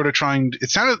was sort of trying. It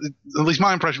sounded, at least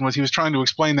my impression was, he was trying to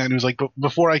explain that, and he was like, "But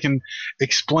before I can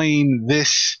explain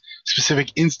this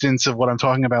specific instance of what I'm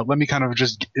talking about, let me kind of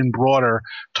just in broader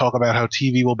talk about how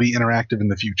TV will be interactive in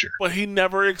the future." But he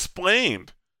never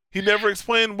explained.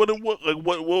 What it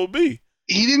will be.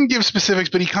 He didn't give specifics,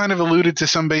 but he kind of alluded to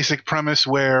some basic premise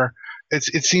where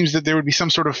it seems that there would be some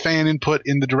sort of fan input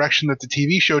in the direction that the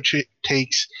TV show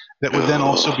takes that would then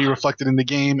also be reflected in the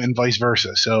game, and vice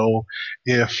versa. So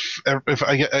if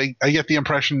I get the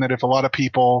impression that if a lot of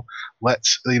people let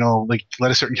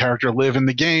a certain character live in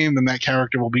the game, then that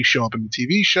character will show up in the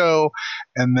TV show,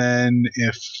 and then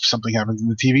if something happens in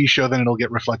the TV show, then it'll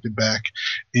get reflected back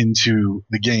into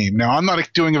the game. Now, I'm not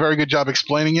doing a very good job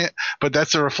explaining it, but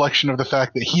that's a reflection of the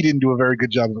fact that he didn't do a very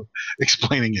good job of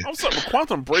explaining it. I'm sorry, but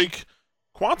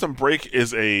Quantum Break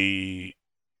is a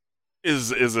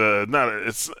not a,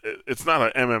 it's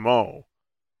not an MMO.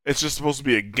 It's just supposed to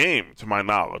be a game, to my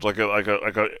knowledge, like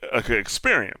a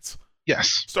experience,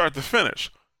 Yes. start to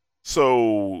finish.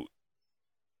 So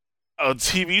a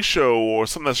TV show or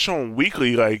something that's shown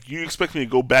weekly, like you expect me to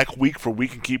go back week for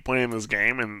week and keep playing this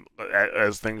game and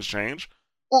as things change,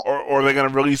 Well, or are they going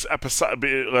to release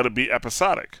let it be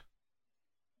episodic?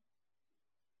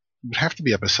 it would have to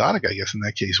be episodic, I guess, in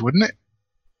that case, wouldn't it?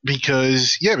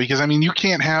 Because I mean, you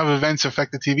can't have events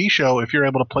affect the TV show if you're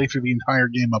able to play through the entire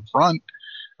game up front.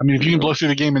 I mean, if you can blow through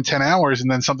the game in 10 hours and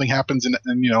then something happens in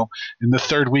the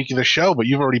third week of the show, but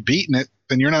you've already beaten it,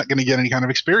 then you're not going to get any kind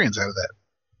of experience out of that.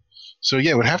 So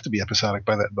yeah, it would have to be episodic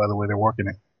by the way they're working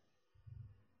it.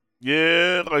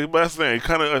 Yeah, like that's the thing. It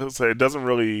kind of, like I say, it doesn't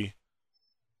really.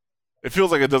 It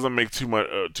feels like it doesn't make too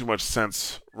much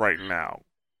sense right now.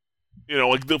 You know,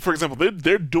 like for example,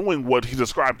 they're doing what he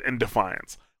described in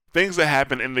Defiance. Things that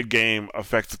happen in the game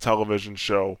affect the television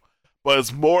show, but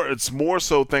it's more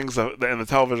so things that in the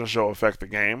television show affect the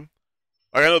game.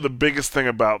 Like I know the biggest thing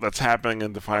about that's happening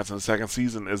in Defiance in the second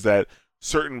season is that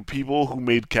certain people who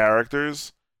made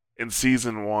characters in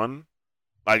season 1,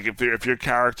 like if your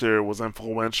character was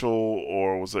influential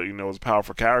or was was a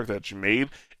powerful character that you made,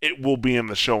 it will be in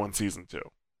the show in season 2.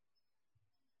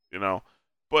 You know,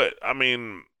 but I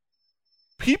mean,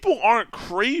 people aren't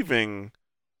craving.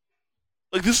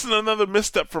 Like this is another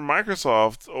misstep from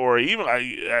Microsoft, or even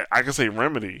I can say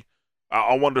Remedy.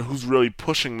 I wonder who's really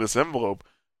pushing this envelope.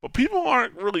 But people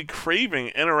aren't really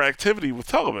craving interactivity with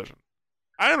television.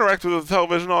 I interact with the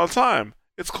television all the time.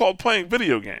 It's called playing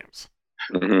video games.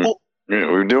 Mm-hmm. Well,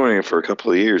 yeah, we're doing it for a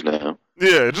couple of years now.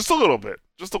 Yeah, just a little bit.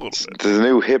 Just a little bit. It's a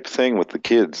new hip thing with the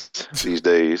kids these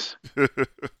days.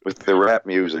 With the rap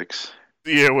musics.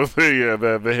 Yeah, with the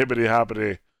hibbity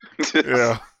hoppity.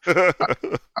 Yeah.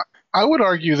 I would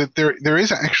argue that there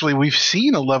is actually, we've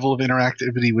seen a level of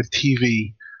interactivity with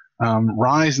TV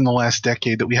rise in the last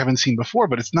decade that we haven't seen before,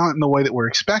 but it's not in the way that we're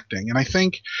expecting. And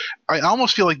I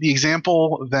almost feel like the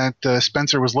example that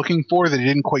Spencer was looking for that he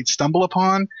didn't quite stumble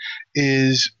upon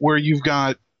is where you've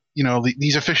got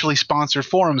these officially sponsored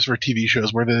forums for TV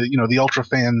shows where the ultra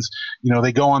fans,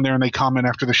 they go on there and they comment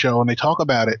after the show and they talk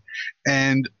about it.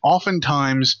 And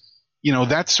oftentimes,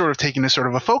 that's sort of taken as sort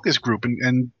of a focus group,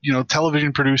 and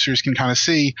television producers can kind of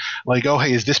see like, oh,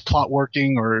 hey, is this plot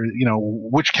working, or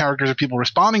which characters are people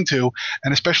responding to,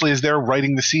 and especially as they're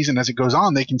writing the season as it goes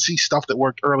on, they can see stuff that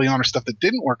worked early on or stuff that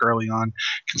didn't work early on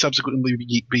can subsequently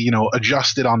be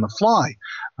adjusted on the fly.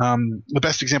 The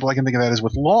best example I can think of that is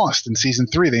with Lost in season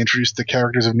 3. They introduced the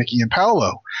characters of Nikki and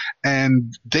Paolo,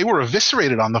 and they were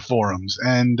eviscerated on the forums.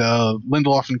 And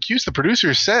Lindelof and Cuse, the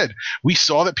producers, said we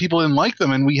saw that people didn't like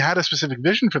them, and we had a specific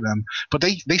vision for them, but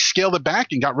they scaled it back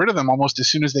and got rid of them almost as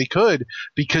soon as they could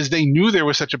because they knew there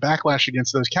was such a backlash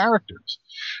against those characters.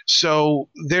 So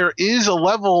there is a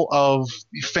level of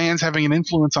fans having an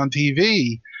influence on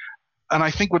TV. And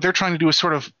I think what they're trying to do is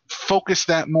sort of focus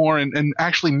that more and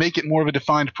actually make it more of a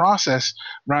defined process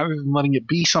rather than letting it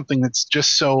be something that's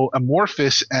just so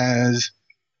amorphous as,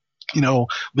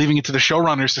 leaving it to the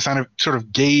showrunners to sort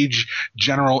of gauge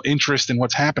general interest in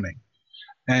what's happening.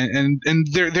 And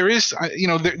there is I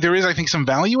think some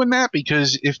value in that,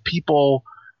 because if people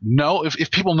know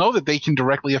that they can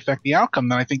directly affect the outcome,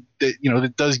 then I think that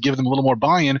that does give them a little more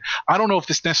buy-in. I don't know if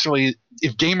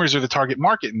gamers are the target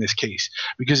market in this case,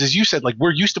 because as you said, like,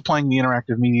 we're used to playing the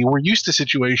interactive media, we're used to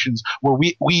situations where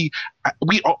we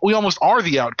almost are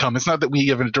the outcome. It's not that we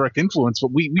have a direct influence,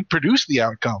 but we produce the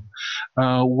outcome.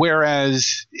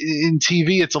 Whereas in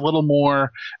TV, it's a little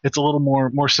more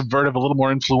subvertive, a little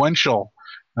more influential.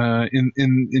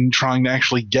 In trying to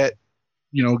actually get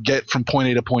from point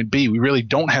A to point B. We really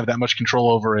don't have that much control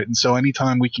over it, and so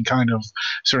anytime we can kind of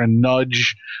sort of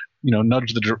nudge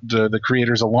the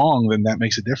creators along, then that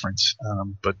makes a difference.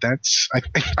 But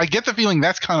I get the feeling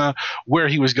that's kind of where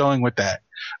he was going with that.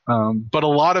 But a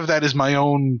lot of that is my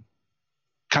own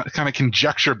kind of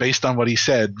conjecture based on what he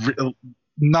said.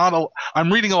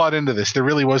 I'm reading a lot into this. There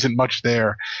really wasn't much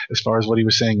there as far as what he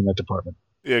was saying in that department.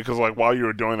 Yeah, because like while you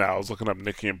were doing that, I was looking up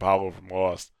Nikki and Paolo from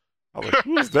Lost. I was like,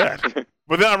 who's that?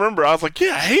 But then I remember, I was like,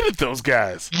 yeah, I hated those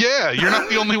guys. Yeah, you're not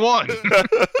the only one.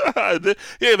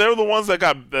 Yeah, they were the ones that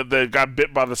got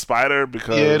bit by the spider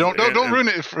because. Yeah, don't ruin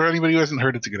it for anybody who hasn't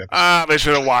heard. It's a good episode. They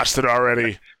should have watched it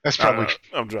already. That's probably.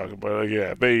 I'm joking, but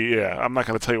I'm not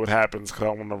going to tell you what happens because I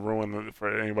don't want to ruin it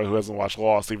for anybody who hasn't watched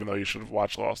Lost, even though you should have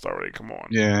watched Lost already. Come on,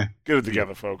 yeah, get it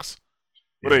together, folks.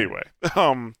 But anyway,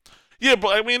 Yeah,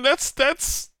 but I mean that's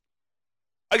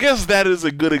I guess that is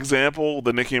a good example,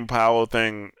 the Nikki and Paolo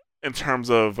thing, in terms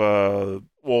of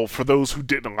well, for those who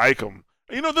didn't like them.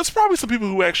 There's probably some people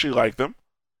who actually liked them.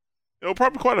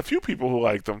 Probably quite a few people who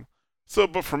liked them. So,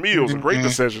 but for me, it was a great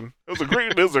decision. It was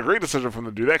a great decision for them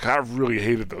to do that, because I really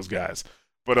hated those guys.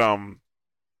 But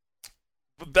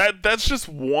that's just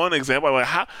one example. Like,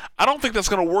 I don't think that's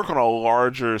going to work on a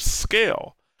larger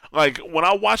scale. Like, when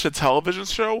I watch a television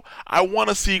show, I want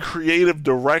to see creative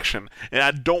direction, and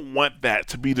I don't want that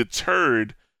to be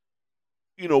deterred,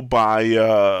 by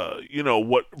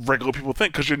what regular people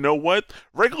think. Because you know what?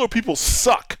 Regular people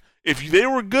suck. If they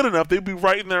were good enough, they'd be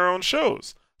writing their own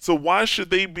shows. So why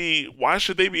should they be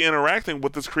interacting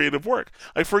with this creative work?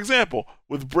 Like, for example,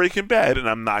 with Breaking Bad, and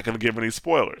I'm not going to give any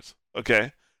spoilers,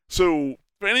 okay? So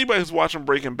for anybody who's watching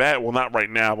Breaking Bad, well, not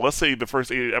right now, but let's say the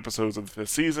first 8 episodes of the 5th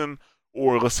season,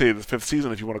 or let's say the 5th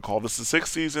season if you want to call this the 6th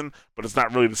season, but it's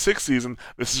not really the 6th season.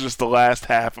 This is just the last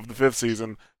half of the 5th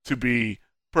season, to be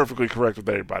perfectly correct with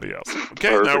everybody else.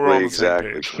 Okay, now we're on the same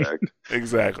page. Correct.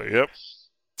 Exactly, yep.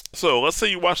 So let's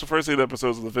say you watch the first 8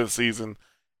 episodes of the 5th season,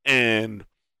 and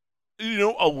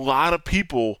a lot of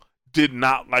people did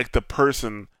not like the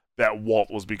person that Walt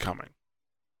was becoming.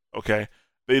 Okay,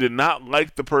 they did not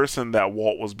like the person that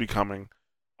Walt was becoming,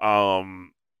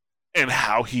 and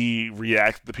how he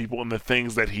reacted to people and the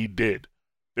things that he did.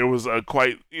 There was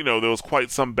quite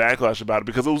some backlash about it,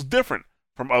 because it was different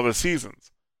from other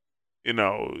seasons. In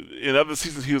other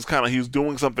seasons he was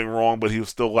doing something wrong, but he was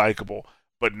still likable.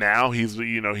 But now he's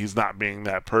not being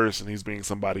that person. He's being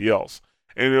somebody else.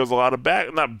 And there was a lot of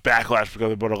not backlash because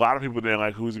of it, but a lot of people didn't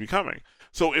like who he's becoming.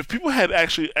 So if people had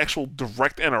actual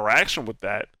direct interaction with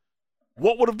that,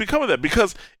 what would have become of that?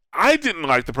 Because I didn't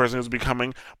like the person he was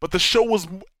becoming, but the show was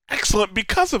excellent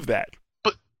because of that.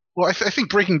 Well, I think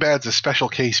Breaking Bad's a special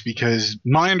case, because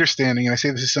my understanding, and I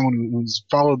say this as someone who's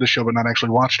followed the show but not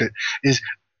actually watched it, is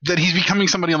that he's becoming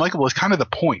somebody unlikable is kind of the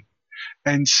point.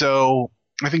 And so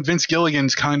I think Vince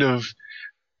Gilligan's kind of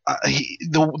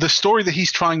the story that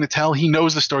he's trying to tell, he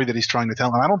knows the story that he's trying to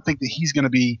tell, and I don't think that he's going to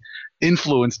be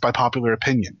influenced by popular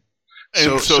opinion.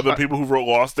 And so the people who wrote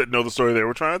Lost didn't know the story they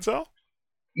were trying to tell?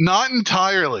 Not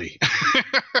entirely.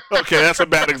 Okay, that's a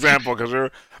bad example, because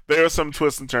there are some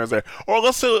twists and turns there. Or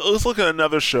let's look at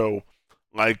another show,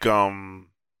 like let's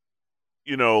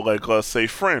say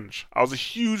Fringe. I was a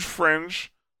huge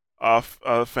Fringe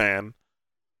fan.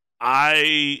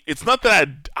 It's not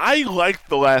that I liked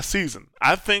the last season.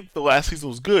 I think the last season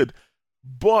was good,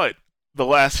 but the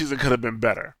last season could have been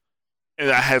better.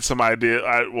 And I had some idea.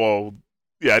 I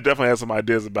definitely had some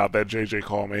ideas about that. JJ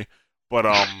called me,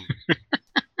 but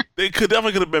they could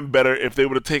have been better if they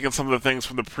would have taken some of the things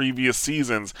from the previous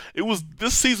seasons.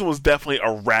 This season was definitely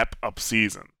a wrap up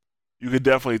season. You could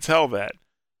definitely tell that.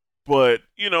 But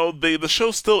the show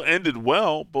still ended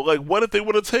well. But like, what if they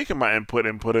would have taken my input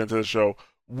and put it into the show?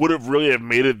 Would it really have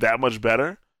made it that much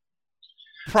better?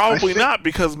 Probably not,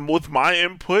 because with my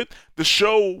input, the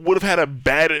show would have had a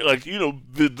bad,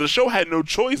 the show had no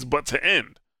choice but to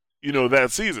end,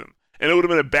 that season. And it would have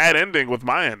been a bad ending with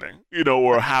my ending,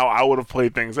 or how I would have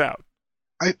played things out.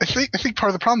 I think part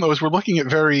of the problem, though, is we're looking at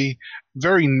very,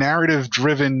 very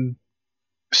narrative-driven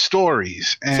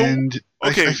stories, and so,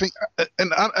 okay. I think,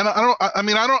 and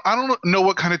I don't know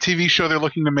what kind of TV show they're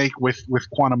looking to make with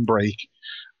Quantum Break.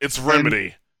 It's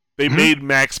Remedy. They made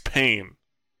Max Payne.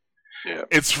 Yeah.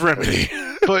 It's Remedy.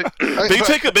 But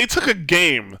they took a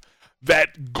game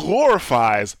that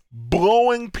glorifies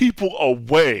blowing people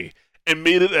away and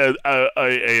made it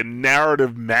a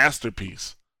narrative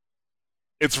masterpiece.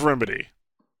 It's Remedy.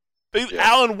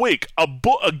 Alan Wake,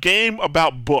 a game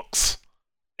about books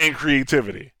and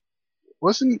creativity.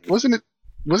 Was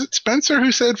it Spencer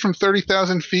who said from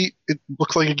 30,000 feet it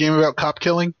looks like a game about cop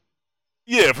killing?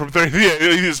 Yeah,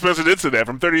 Spencer did say that.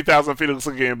 From 30,000 feet, it looks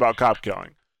like a game about cop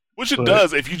killing. Which it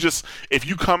does if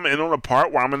you come in on a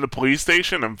part where I'm in the police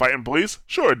station and fighting police,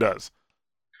 sure it does.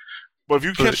 But if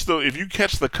you catch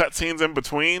the cutscenes in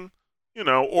between,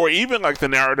 or even like the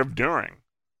narrative during,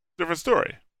 different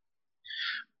story.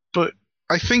 But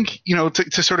I think,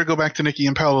 to sort of go back to Nikki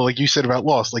and Paolo, like you said about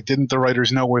Lost, like, didn't the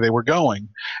writers know where they were going?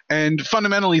 And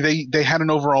fundamentally, they had an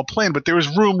overall plan, but there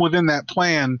was room within that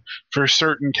plan for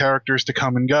certain characters to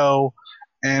come and go.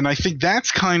 And I think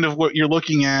that's kind of what you're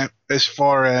looking at as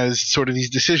far as sort of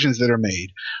these decisions that are made,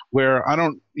 where I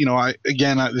don't,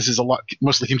 this is a lot,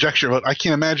 mostly conjecture, but I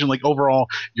can't imagine, like, overall,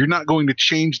 you're not going to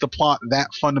change the plot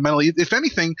that fundamentally. If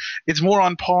anything, it's more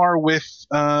on par with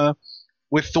The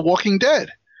Walking Dead,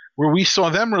 where we saw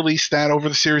them release that over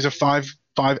the series of five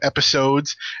 5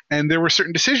 episodes, and there were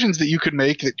certain decisions that you could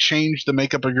make that changed the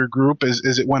makeup of your group as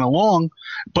it went along.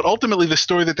 But ultimately, the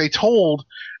story that they told,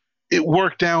 it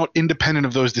worked out independent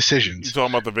of those decisions. You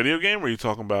talking about the video game, or are you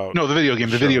talking about No, the video game.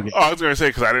 The video game. Oh, I was going to say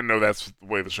because I didn't know that's the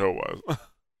way the show was.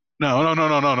 No.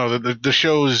 The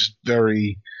show's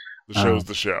very. The show's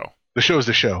the show. The show's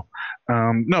the show.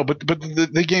 No, but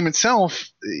the game itself,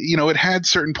 it had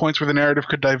certain points where the narrative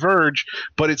could diverge,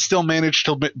 but it still managed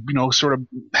to, sort of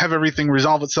have everything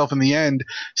resolve itself in the end,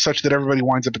 such that everybody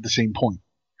winds up at the same point.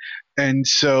 And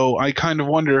so I kind of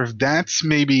wonder if that's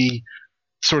maybe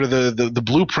sort of the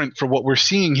blueprint for what we're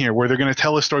seeing here, where they're going to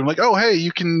tell a story like, oh, hey,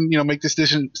 you can make this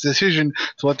decision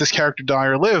to let this character die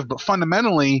or live, but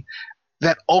fundamentally,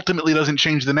 that ultimately doesn't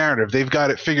change the narrative. They've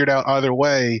got it figured out either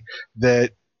way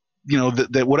that.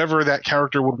 That whatever that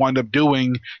character would wind up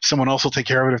doing, someone else will take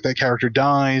care of it if that character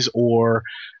dies, or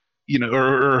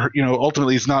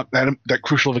ultimately it's not that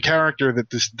crucial of a character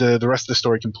that the rest of the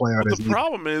story can play out. But the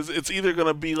problem is, it's either going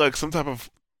to be like some type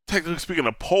of, technically speaking,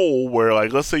 a poll where,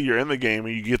 like, let's say you're in the game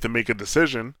and you get to make a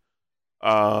decision,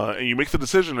 and you make the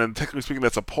decision, and technically speaking,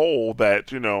 that's a poll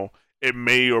that it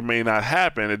may or may not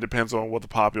happen. It depends on what the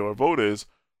popular vote is.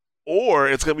 Or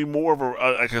it's going to be more of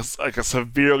a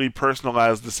severely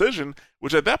personalized decision,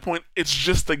 which at that point, it's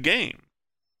just a game.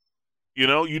 You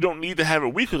don't need to have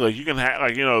it weekly. Like, you can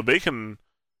have, they can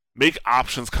make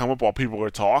options come up while people are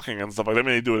talking and stuff like that. I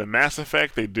mean, they do it in Mass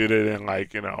Effect. They did it in,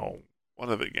 one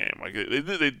other game. Like,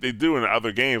 they do it in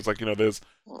other games. Like, there's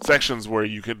sections where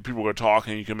people are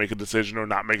talking, you can make a decision or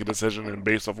not make a decision, and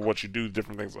based off of what you do,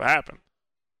 different things will happen.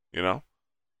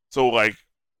 So, like,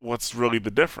 what's really the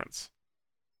difference?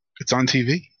 It's on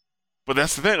TV. But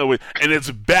that's the thing. And it's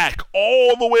back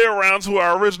all the way around to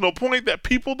our original point that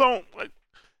people don't,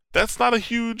 that's not a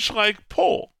huge,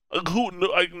 pull.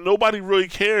 Nobody really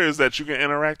cares that you can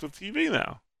interact with TV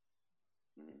now.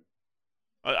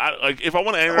 If I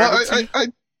want to interact with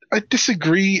TV... I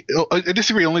disagree. I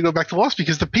disagree. Only go back to Lost,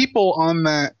 because the people on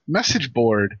that message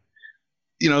board,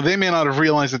 they may not have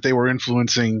realized that they were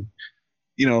influencing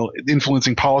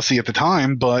policy at the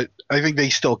time, but I think they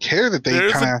still care that they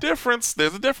There's a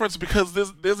difference because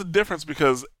there's a difference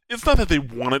because it's not that they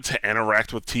wanted to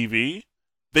interact with TV.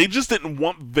 They just didn't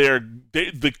want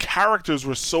the characters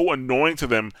were so annoying to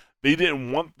them, they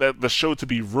didn't want the show to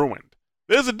be ruined.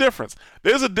 There's a difference.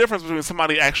 There's a difference between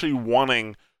somebody actually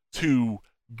wanting to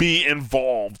be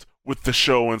involved with the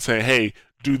show and say, hey,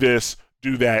 do this,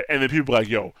 do that, and then people are like,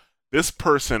 yo, this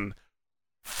person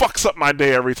fucks up my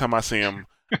day every time I see him.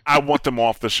 I want them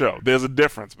off the show. There's a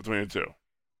difference between the two.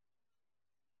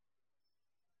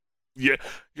 Yeah,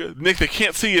 Nick, they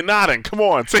can't see you nodding. Come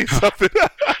on, say something.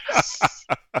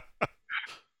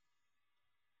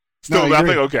 Still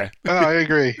nothing? Okay. No, I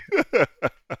agree.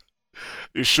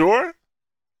 You sure?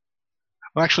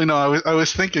 Well, actually, no. I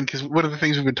was thinking, because one of the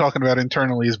things we've been talking about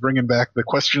internally is bringing back the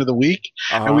question of the week,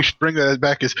 and we should bring that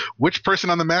back as which person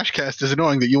on the Mashcast is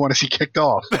annoying that you want to see kicked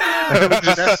off?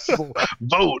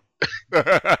 Vote.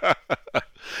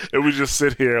 And we just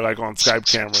sit here on Skype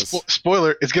cameras.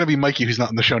 Spoiler: it's going to be Mikey who's not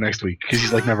on the show next week because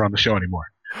he's never on the show anymore.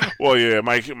 Well, yeah,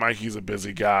 Mikey's a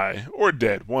busy guy or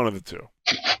dead, one of the two.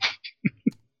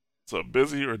 So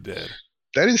busy or dead.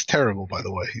 That is terrible, by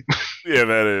the way. Yeah,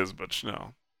 that is, but you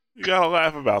gotta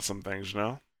laugh about some things,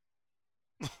 But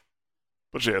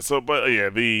yeah,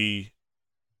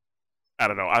 I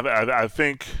don't know. I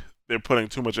think they're putting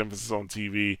too much emphasis on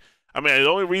TV. I mean, the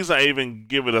only reason I even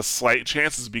give it a slight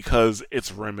chance is because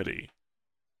it's Remedy.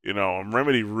 And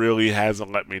Remedy really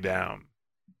hasn't let me down,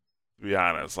 to be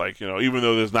honest. Even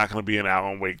though there's not going to be an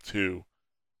Alan Wake 2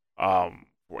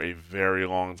 for a very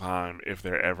long time, if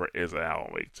there ever is an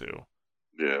Alan Wake 2.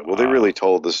 Yeah, well, they really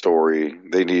told the story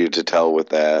they needed to tell with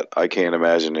that. I can't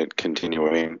imagine it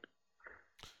continuing.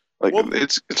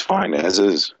 It's fine as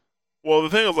is. Well, the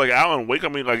thing is, Alan Wake,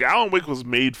 Alan Wake was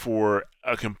made for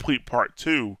a complete part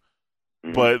 2,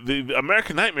 but the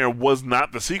American Nightmare was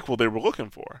not the sequel they were looking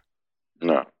for.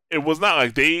 No. It was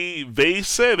not. They even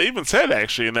said,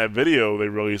 actually, in that video they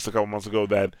released a couple months ago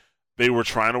that they were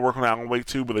trying to work on Alan Wake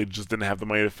 2, but they just didn't have the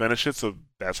money to finish it, so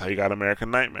that's how you got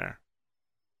American Nightmare.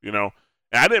 And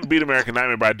I didn't beat American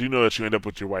Nightmare, but I do know that you end up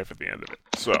with your wife at the end of it.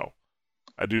 So,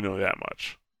 I do know that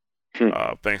much.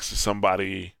 Thanks to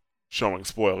somebody showing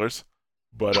spoilers.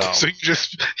 But so you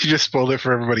just spoiled it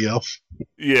for everybody else.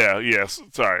 Yeah, yes.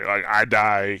 Sorry. I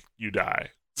die, you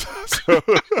die. So,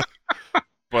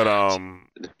 but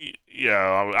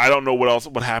yeah, I don't know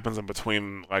what happens in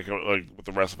between like with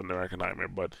the rest of American Nightmare,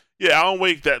 but yeah, Alan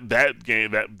Wake that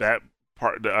game that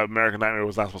part, the American Nightmare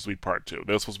was not supposed to be part 2.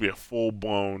 There was supposed to be a full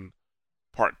blown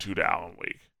part 2 to Alan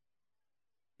Wake.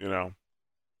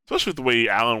 especially with the way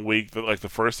Alan Wake, the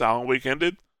first Alan Wake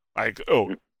ended. Like,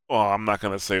 oh, well, I'm not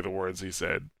gonna say the words he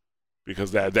said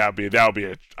because that'd be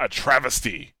a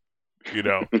travesty, you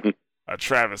know, a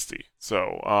travesty.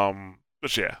 So,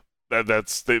 but yeah,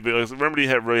 that's Remedy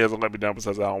really hasn't let me down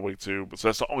besides Alan Wake 2. But so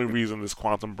that's the only reason this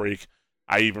Quantum Break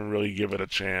I even really give it a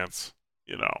chance.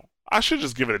 You know, I should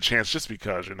just give it a chance just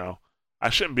because, I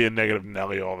shouldn't be a negative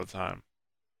Nelly all the time.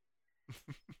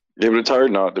 Yeah, but it's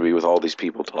hard not to be with all these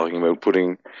people talking about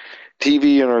putting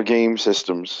TV in our game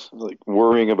systems, like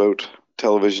worrying about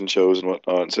television shows and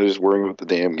whatnot, instead of just worrying about the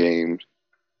damn games.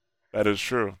 That is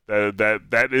true.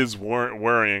 That is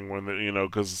worrying when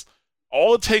because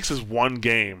all it takes is one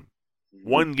game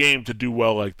to do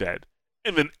well like that,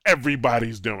 and then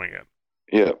everybody's doing it.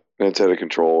 Yeah, it's out of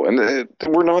control, and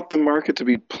we're not the market to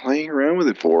be playing around with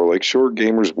it for. Like, sure,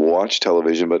 gamers watch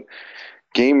television, but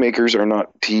game makers are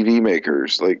not TV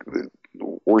makers. Like,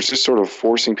 we're just sort of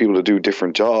forcing people to do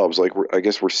different jobs. Like, I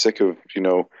guess we're sick of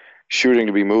shooting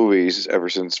to be movies ever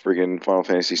since friggin' Final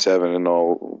Fantasy VII and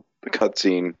all the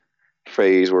cutscene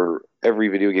phase where every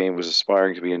video game was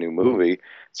aspiring to be a new movie.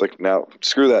 It's like, now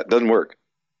screw that, doesn't work.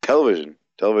 Television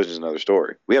is another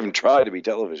story. We haven't tried to be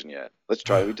television yet. Let's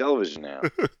try to be television now.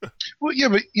 Well, yeah,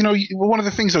 but one of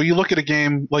the things though, you look at a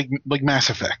game like Mass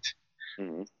Effect,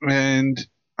 and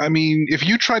I mean, if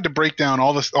you tried to break down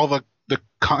all the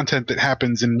content that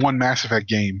happens in one Mass Effect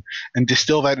game and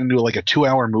distill that into like a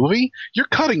 2-hour movie, you're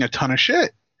cutting a ton of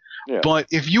shit. Yeah. But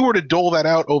if you were to dole that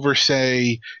out over,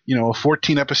 say, a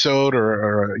 14 episode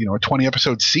or a 20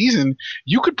 episode season,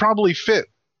 you could probably fit.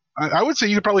 I would say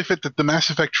you could probably fit the Mass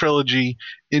Effect trilogy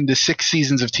into 6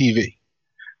 seasons of TV,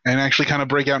 and actually kind of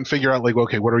break out and figure out like,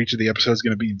 okay, what are each of the episodes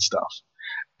going to be and stuff.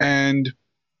 And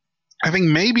I think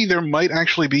maybe there might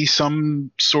actually be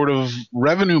some sort of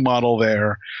revenue model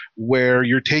there where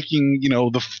you're taking,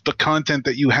 the content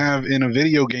that you have in a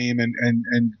video game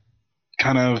and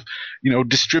kind of,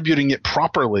 distributing it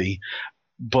properly.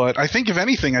 But I think, if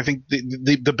anything,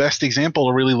 the best example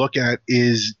to really look at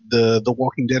is the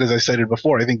Walking Dead, as I cited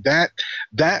before. I think that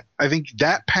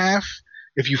path,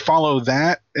 if you follow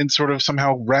that and sort of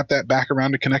somehow wrap that back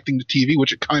around to connecting to TV,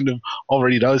 which it kind of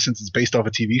already does since it's based off a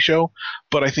TV show,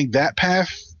 but I think that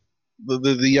path,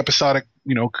 the episodic,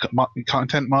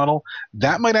 content model,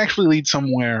 that might actually lead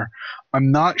somewhere.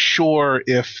 I'm not sure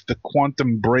if the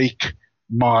Quantum Break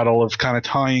model of kind of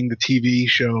tying the TV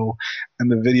show and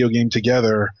the video game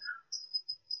together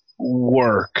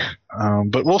work,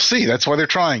 but we'll see. That's why they're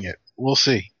trying it. We'll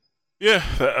see. Yeah,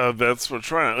 that's what we're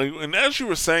trying. And as you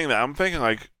were saying that, I'm thinking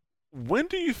like, when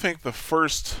do you think the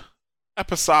first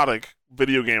episodic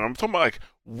video game, I'm talking about like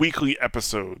weekly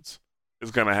episodes,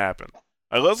 is going to happen?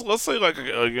 Like, let's say like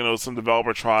some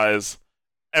developer tries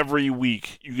every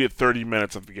week you get 30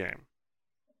 minutes of the game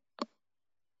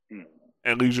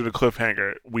and leaves you to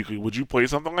cliffhanger weekly. Would you play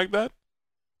something like that?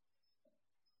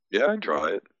 Yeah, I'd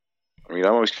try it. I mean,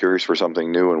 I'm always curious for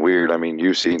something new and weird. I mean,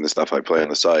 you've seen the stuff I play on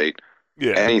the site.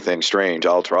 Yeah. Anything strange,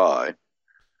 I'll try.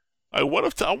 I wonder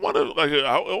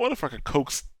if I could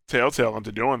coax Telltale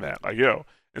into doing that. Like,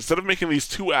 instead of making these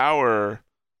 2-hour,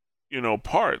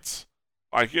 parts,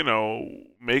 like,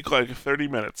 make like 30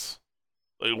 minutes,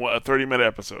 like 30-minute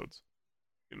episodes,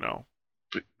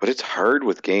 But it's hard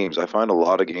with games. I find a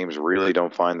lot of games really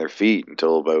don't find their feet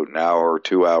until about an hour or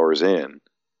 2 hours in.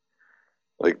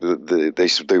 Like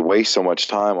they waste so much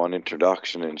time on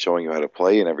introduction and showing you how to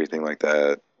play and everything like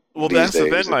that. Well, that's the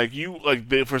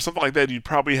thing. For something like that, you'd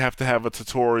probably have to have a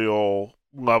tutorial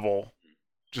level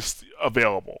just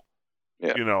available.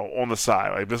 Yeah. On the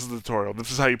side. Like, this is the tutorial.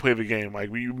 This is how you play the game. Like,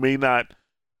 you may not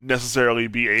necessarily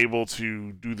be able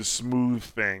to do the smooth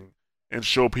thing and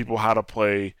show people how to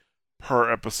play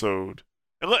per episode,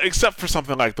 except for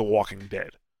something like The Walking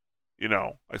Dead.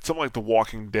 Like something like The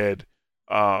Walking Dead.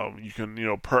 You can,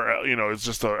 it's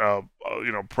just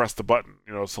press the button,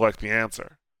 select the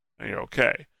answer, and you're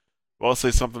okay. Well, let's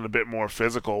say something a bit more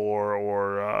physical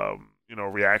or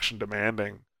reaction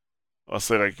demanding. Let's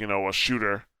say like, a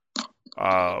shooter,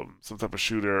 some type of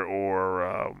shooter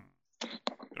or,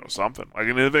 something. Like,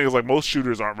 and the thing is, like, most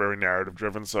shooters aren't very narrative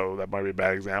driven, so that might be a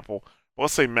bad example. But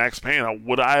let's say Max Payne.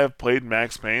 Would I have played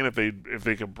Max Payne if they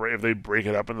break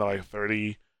it up into like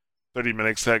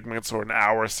 30-minute segments or an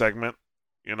hour segment?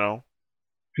 And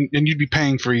you'd be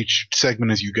paying for each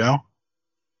segment as you go?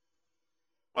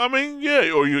 I mean,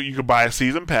 yeah, or you could buy a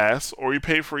season pass, or you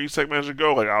pay for each segment as you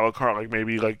go, like a la carte, like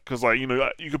maybe like, because like,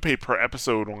 you could pay per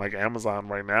episode on like Amazon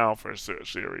right now for a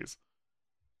series.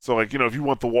 So like, if you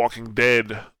want The Walking Dead,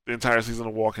 the entire season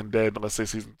of Walking Dead, let's say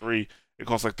season 3, it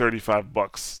costs like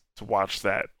 $35 to watch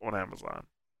that on Amazon.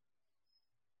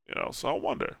 So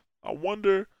I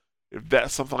wonder if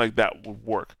that something like that would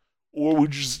work, or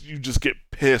would you just get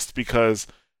pissed because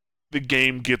the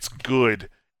game gets good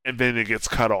and then it gets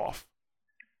cut off?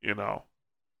 You know,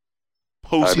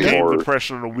 post game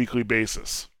depression on a weekly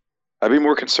basis. I'd be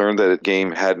more concerned that the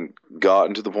game hadn't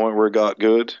gotten to the point where it got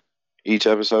good each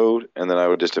episode, and then I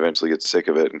would just eventually get sick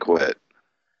of it and quit.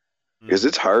 Because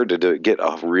it's hard to get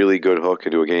a really good hook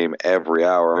into a game every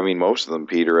hour. I mean, most of them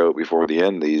peter out before the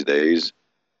end these days.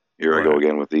 Here I go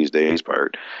again with these days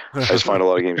part. I just find a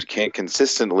lot of games can't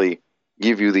consistently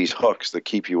give you these hooks that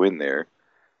keep you in there.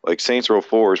 Like Saints Row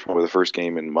 4 is probably the first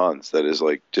game in months that is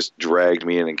like just dragged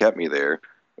me in and kept me there,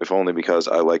 if only because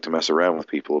I like to mess around with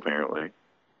people apparently.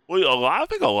 Well, I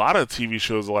think a lot of TV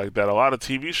shows are like that. A lot of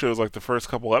TV shows, like the first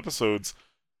couple episodes,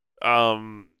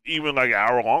 even like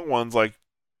hour-long ones, like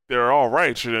they're all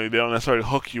right. You know, they don't necessarily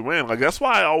hook you in. Like that's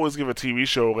why I always give a TV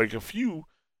show like a few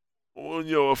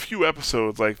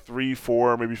episodes, like 3,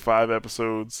 4, maybe 5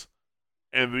 episodes,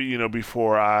 and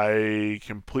before I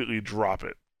completely drop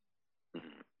it.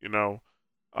 You know,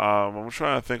 I'm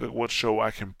trying to think like what show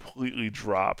I completely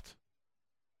dropped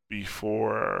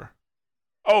before.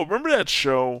 Oh, remember that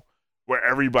show where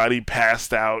everybody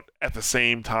passed out at the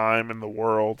same time in the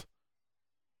world?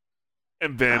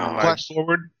 And then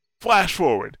Flash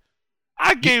forward.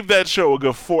 I gave that show a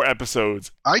good 4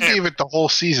 episodes. I gave it the whole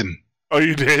season. Oh,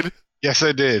 you did? Yes,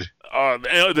 I did.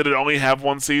 Did it only have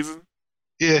 1 season?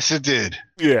 Yes, it did.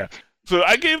 Yeah. So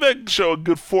I gave that show a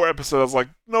good 4 episodes. I was like,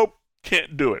 nope,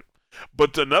 can't do it.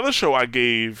 But another show I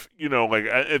gave, like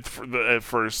at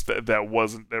first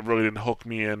that really didn't hook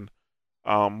me in,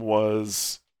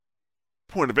 was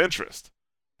Point of Interest.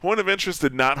 Point of Interest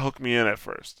did not hook me in at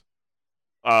first.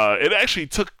 It actually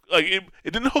took it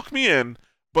didn't hook me in,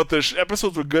 but the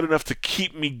episodes were good enough to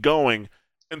keep me going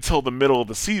until the middle of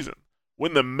the season.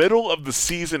 When the middle of the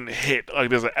season hit, like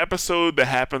there's an episode that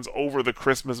happens over the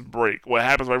Christmas break. What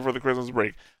happens right before the Christmas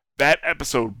break? That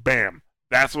episode, bam,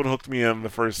 that's what hooked me in the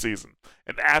first season.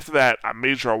 And after that, I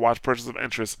made sure I watched Person of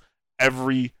Interest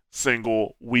every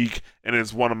single week, and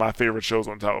it's one of my favorite shows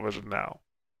on television now.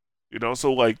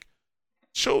 So like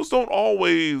shows don't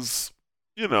always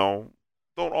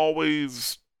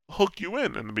hook you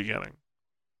in the beginning,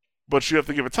 but you have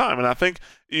to give it time. And I think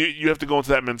you have to go into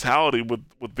that mentality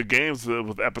with the games,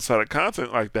 with episodic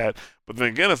content like that. But then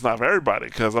again, it's not for everybody,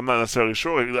 because I'm not necessarily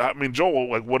sure. I mean, Joel,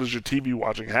 like, what is your TV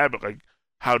watching habit? Like,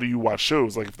 how do you watch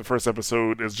shows? Like, if the first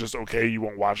episode is just okay, you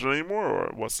won't watch it anymore,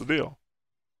 or what's the deal?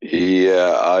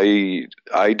 Yeah,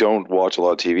 I don't watch a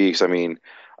lot of TV because, I mean,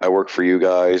 I work for you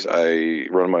guys. I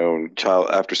run my own child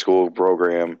after-school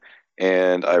program,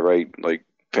 and I write, like,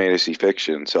 fantasy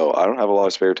fiction, so I don't have a lot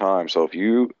of spare time. So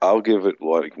I'll give it,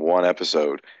 like, 1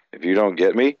 episode. If you don't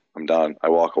get me, I'm done. I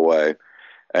walk away.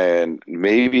 And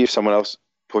maybe if someone else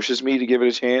pushes me to give it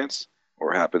a chance,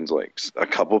 or happens like a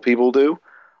couple people do,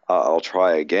 I'll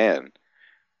try again.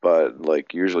 But,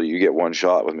 like, usually you get 1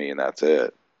 shot with me, and that's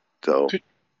it. So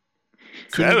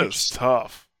that is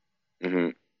tough. Mm-hmm.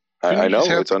 I know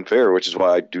it's unfair, which is why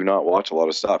I do not watch a lot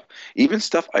of stuff. Even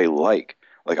stuff I like.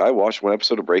 Like, I watched 1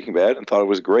 episode of Breaking Bad and thought it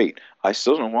was great. I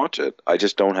still don't watch it. I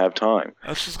just don't have time.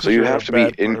 So you have to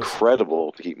be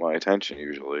incredible to keep my attention,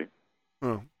 usually.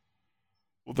 Well,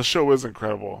 the show is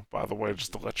incredible, by the way,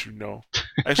 just to let you know.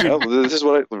 Actually, this is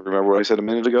what I remember what I said a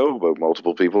minute ago about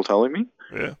multiple people telling me.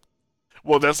 Yeah.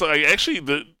 Well, that's like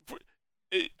actually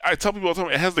I tell people all the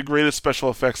time, it has the greatest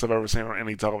special effects I've ever seen on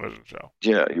any television show.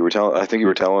 Yeah, I think you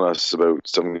were telling us about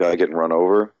some guy getting run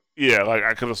over. Yeah, like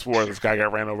I could have sworn this guy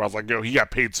got ran over. I was like, yo, he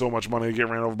got paid so much money to get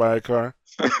ran over by a car.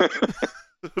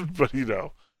 But he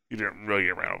didn't really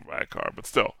get ran over by a car, but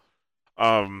still.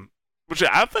 But yeah,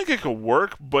 I think it could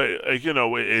work, but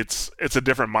it's a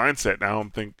different mindset now.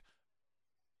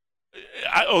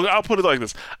 I'll put it like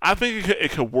this: I think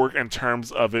it could work in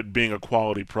terms of it being a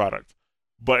quality product,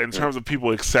 but in terms of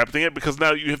people accepting it, because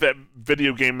now you have that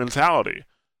video game mentality,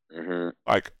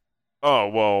 like, oh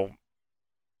well,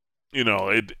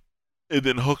 it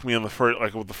didn't hook me in with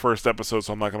the first episode,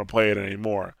 so I'm not going to play it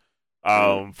anymore.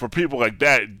 For people like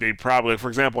that, they probably, for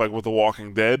example, like with The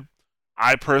Walking Dead,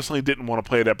 I personally didn't want to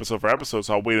play it episode for episode,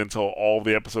 so I waited until all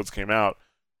the episodes came out,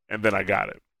 and then I got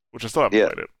it, which I still haven't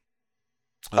played it.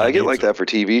 I get like that for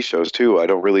TV shows too. I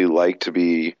don't really like to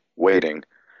be waiting,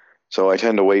 so I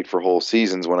tend to wait for whole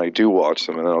seasons when I do watch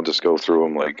them, and then I'll just go through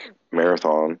them like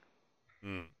marathon.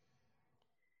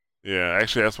 Yeah,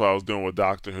 actually, that's what I was doing with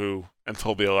Doctor Who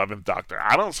until the 11th Doctor.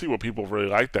 I don't see what people really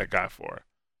like that guy for.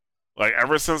 Like,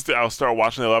 ever since I started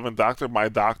watching the 11th Doctor, my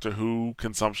Doctor Who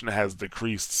consumption has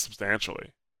decreased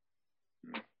substantially.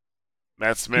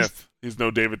 Matt Smith, he's no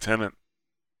David Tennant.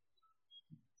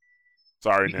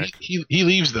 Sorry, Nick. He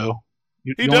leaves, though.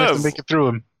 You He only have to does. make it through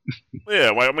him.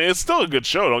 Yeah, well, I mean, it's still a good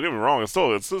show. Don't get me wrong. It's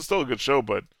still a good show,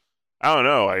 but I don't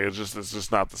know. Like, it's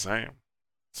just not the same.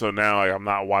 So now, like, I'm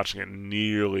not watching it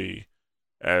nearly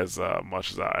as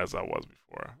much as I was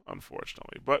before,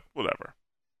 unfortunately. But whatever.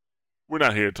 We're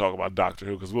not here to talk about Doctor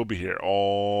Who because we'll be here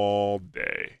all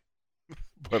day.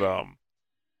 But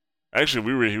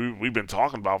actually, we've been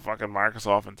talking about fucking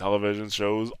Microsoft and television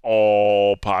shows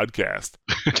all podcast.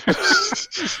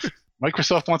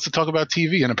 Microsoft wants to talk about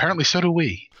TV, and apparently so do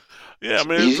we. Yeah, I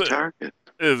mean, Easy target.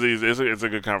 it's easy. It's a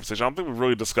good conversation. I don't think we've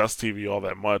really discussed TV all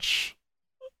that much,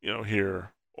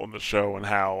 here on the show and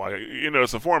how, like,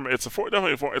 it's a form of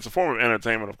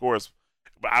entertainment, of course,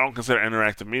 but I don't consider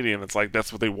interactive media, and it's like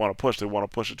that's what they want to push. They want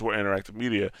to push it toward interactive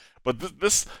media. But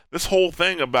this whole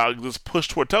thing about this push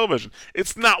toward television,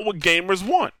 it's not what gamers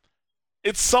want.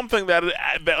 It's something that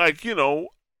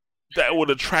that would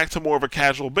attract to more of a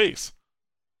casual base.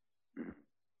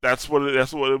 That's what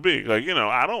it'd be. Like,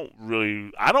 I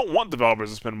don't want developers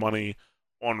to spend money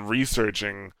on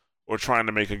researching or trying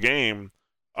to make a game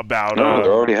about. No,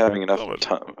 they're already having enough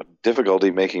television.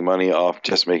 difficulty making money off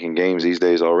just making games these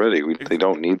days already. They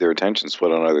don't need their attention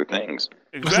split on other things.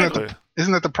 Exactly.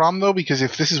 Isn't that the problem though? Because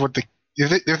if this is what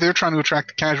if they're trying to attract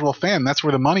the casual fan, that's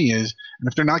where the money is. And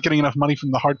if they're not getting enough money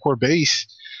from the hardcore base,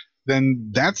 then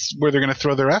that's where they're going to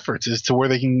throw their efforts, is to where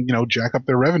they can, jack up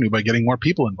their revenue by getting more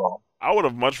people involved. I would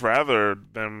have much rather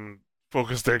them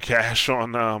focus their cash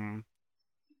on,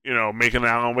 making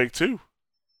Alan Wake 2.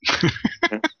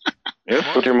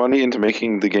 Yeah, put your money into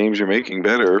making the games you're making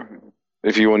better.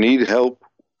 If you need help,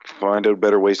 find out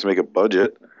better ways to make a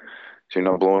budget so you're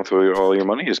not blowing through all your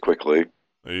money as quickly.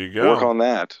 There you go. Work on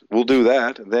that. We'll do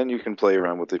that. Then you can play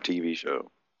around with the TV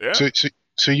show. Yeah.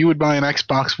 So you would buy an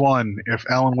Xbox One if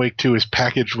Alan Wake 2 is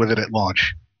packaged with it at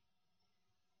launch?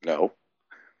 No.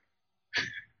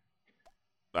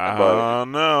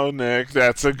 No, Nick.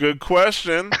 That's a good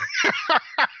question.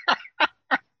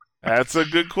 That's a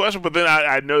good question. But then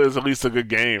I know there's at least a good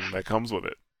game that comes with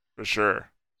it, for sure.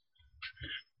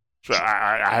 So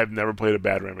I have never played a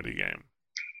bad Remedy game.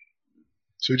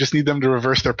 So we just need them to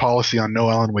reverse their policy on no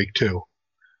Alan Wake 2.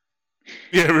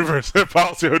 Yeah, reverse their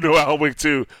policy on no Alan Wake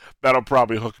 2. That'll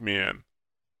probably hook me in.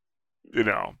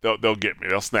 They'll get me.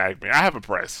 They'll snag me. I have a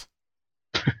price.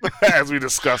 As we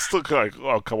discussed like a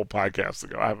couple podcasts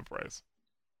ago, I have a price.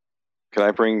 Can I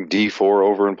bring D4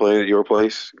 over and play at your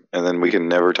place? And then we can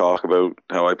never talk about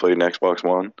how I played an Xbox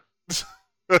One?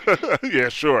 Yeah,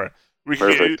 sure. We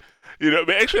Perfect. can,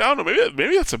 actually, I don't know.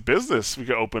 Maybe that's a business we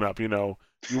could open up. You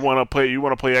want to play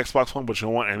Xbox One, but you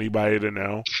don't want anybody to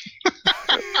know.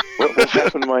 What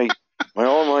happened to my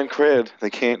online cred? They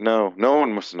can't know. No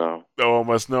one must know. No one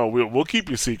must know. We'll keep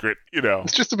you secret.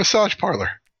 It's just a massage parlor.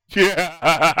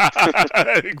 Yeah,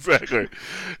 exactly.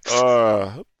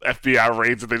 FBI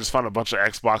raids and they just found a bunch of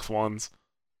Xbox Ones.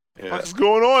 Yeah. What's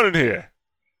going on in here?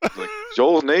 Like,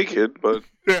 Joel's naked, but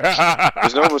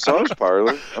there's no massage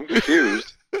parlor. I'm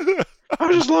confused.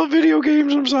 I just love video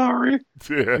games. I'm sorry.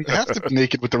 Yeah. You have to be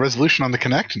naked with the resolution on the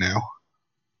Kinect now.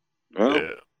 Well,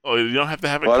 Yeah. Oh, you don't have to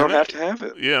have it. I don't have connected. to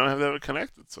have it. Yeah, I don't have to have it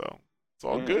connected, so it's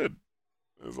all Yeah. good.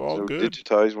 It's all So good.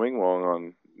 digitized Wing Wong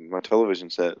on my television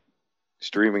set,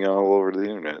 streaming all over the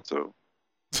internet. So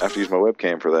I have to use my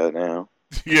webcam for that now.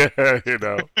 Yeah,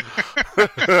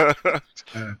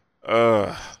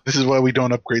 This is why we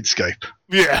don't upgrade Skype.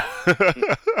 yeah.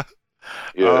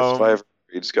 Yeah, if I ever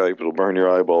read Skype, it'll burn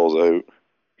your eyeballs out.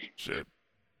 Shit.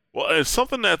 Well, it's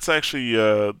something that's actually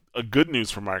a good news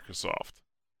for Microsoft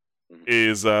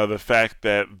is the fact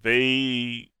that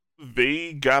they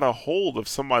got a hold of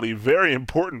somebody very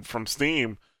important from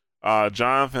Steam,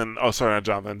 Jason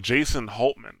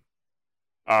Holtman,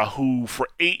 who for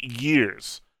 8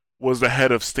 years was the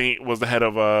head of Steam.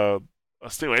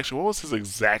 Steam. Actually, what was his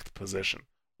exact position?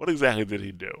 What exactly did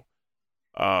he do?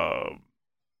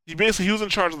 He was in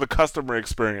charge of the customer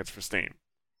experience for Steam.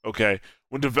 Okay,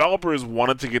 when developers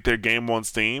wanted to get their game on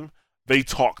Steam, they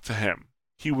talked to him.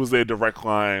 He was their direct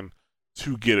line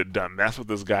to get it done. That's what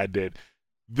this guy did.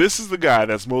 This is the guy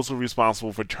that's mostly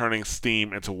responsible for turning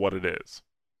Steam into what it is.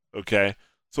 Okay,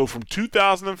 so from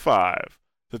 2005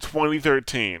 to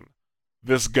 2013,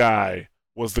 this guy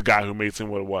was the guy who made Steam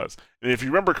what it was. And if you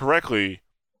remember correctly,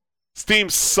 Steam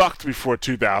sucked before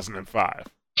 2005.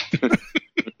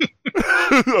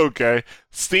 Okay,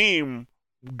 Steam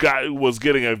was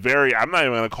getting a very, I'm not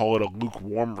even going to call it a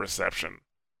lukewarm reception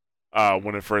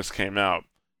when it first came out.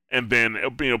 And then,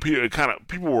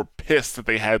 people were pissed that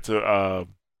they had to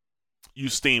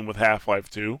use Steam with Half-Life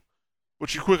 2,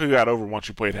 which you quickly got over once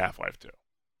you played Half-Life 2.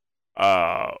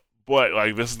 But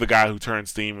like this is the guy who turned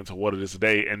Steam into what it is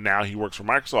today, and now he works for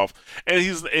Microsoft.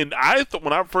 And I thought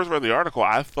when I first read the article,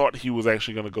 I thought he was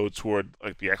actually going to go toward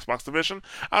like the Xbox division.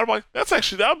 I'm like, that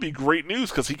would be great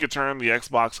news because he could turn the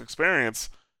Xbox experience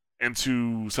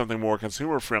into something more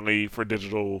consumer friendly for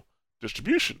digital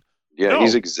distribution. Yeah, No,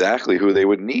 he's exactly who they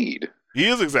would need. he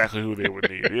is exactly who they would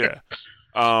need. Yeah.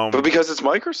 But because it's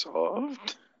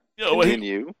Microsoft,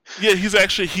 continue.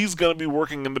 He's going to be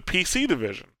working in the PC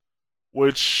division.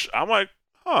 Which I'm like,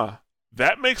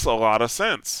 that makes a lot of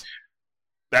sense.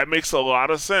 That makes a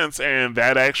lot of sense, and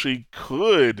that actually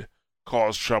could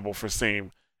cause trouble for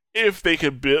Steam if they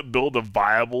could build a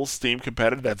viable Steam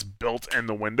competitor that's built in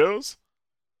the Windows.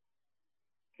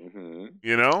 Mm-hmm.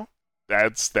 You know,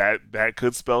 that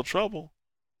could spell trouble.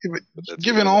 Yeah, but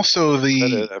given also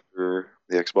the after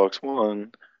the Xbox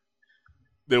One.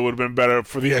 It would have been better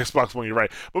for the Xbox One. You're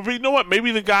right, but you know what?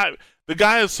 Maybe the guy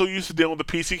is so used to dealing with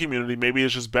the PC community. Maybe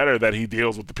it's just better that he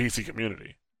deals with the PC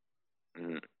community.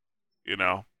 Mm. You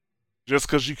know, just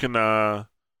because you can,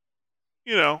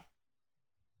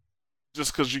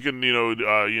 just because you can,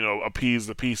 appease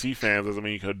the PC fans doesn't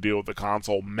mean you could deal with the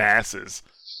console masses.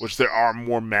 Which there are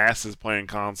more masses playing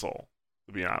console,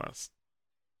 to be honest,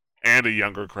 and a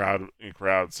younger crowd.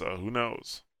 So who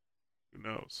knows? Who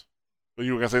knows? But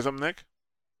you were gonna say something, Nick?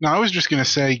 No, I was just going to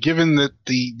say, given that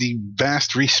the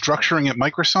vast restructuring at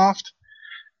Microsoft,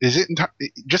 is it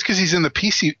just because he's in the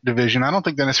PC division? I don't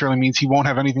think that necessarily means he won't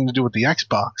have anything to do with the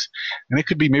Xbox. And it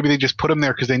could be maybe they just put him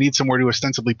there because they need somewhere to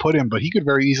ostensibly put him. But he could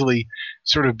very easily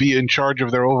sort of be in charge of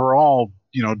their overall,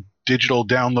 digital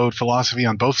download philosophy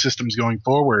on both systems going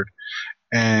forward.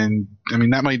 And I mean,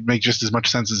 that might make just as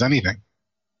much sense as anything.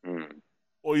 Mm.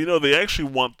 Well, they actually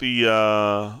want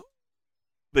the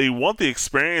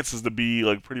experiences to be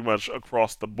like pretty much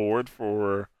across the board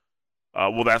for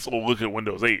look at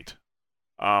Windows 8.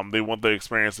 They want the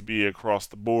experience to be across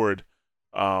the board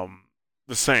the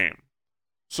same.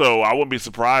 So I wouldn't be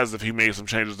surprised if he made some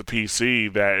changes to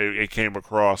PC that it came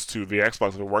across to the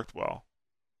Xbox and it worked well.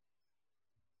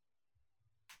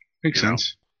 Makes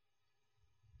sense.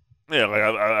 Yeah,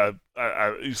 like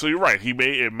so you're right.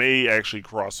 It may actually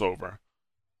cross over.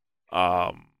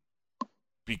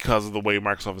 Because of the way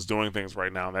Microsoft is doing things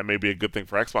right now. That may be a good thing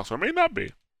for Xbox, or it may not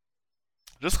be.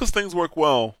 Just because things work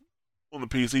well on the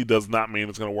PC does not mean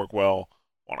it's going to work well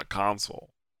on a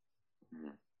console.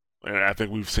 And I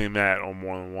think we've seen that on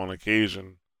more than one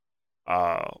occasion,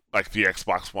 like the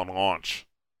Xbox One launch.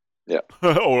 Yeah.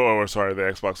 or sorry, the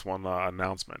Xbox One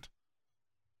announcement.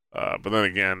 But then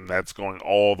again, that's going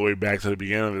all the way back to the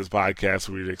beginning of this podcast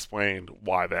where we explained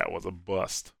why that was a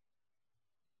bust.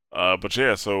 But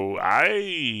yeah, so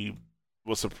I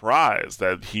was surprised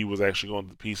that he was actually going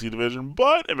to the PC division,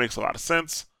 but it makes a lot of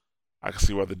sense. I can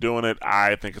see why they're doing it.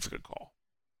 I think it's a good call.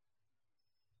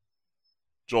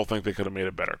 Joel think they could have made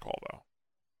a better call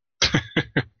though.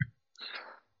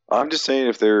 I'm just saying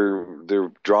if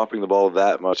they're dropping the ball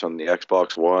that much on the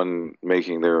Xbox One,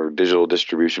 making their digital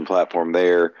distribution platform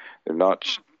there, they're not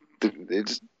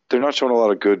showing a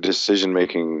lot of good decision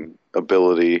making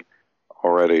ability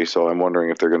already. So I'm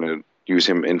wondering if they're going to use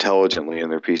him intelligently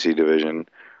in their PC division,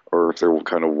 or if they're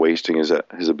kind of wasting his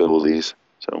abilities.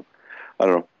 So I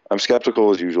don't know. I'm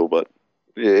skeptical as usual, but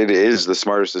it is the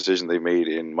smartest decision they've made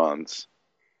in months.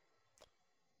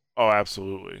 Oh,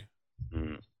 absolutely.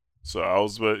 Mm. So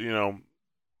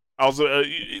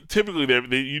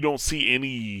typically you don't see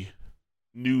any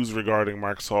news regarding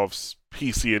Microsoft's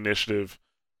PC initiative,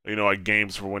 like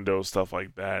games for Windows, stuff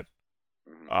like that.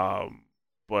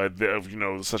 But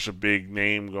such a big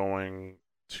name going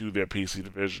to their PC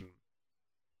division.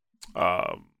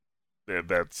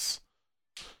 That's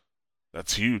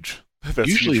huge.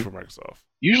 That's huge for Microsoft.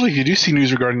 Usually, if you do see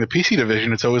news regarding the PC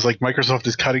division, it's always like Microsoft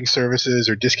is cutting services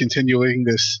or discontinuing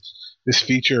this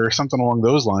feature or something along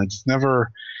those lines.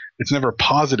 It's never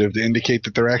positive to indicate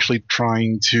that they're actually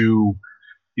trying to,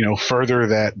 further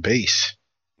that base.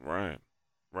 Right.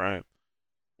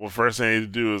 Well, first thing you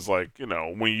need to do is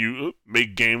when you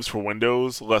make games for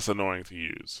Windows, less annoying to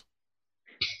use.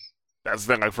 That's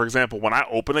the thing. Like for example, when I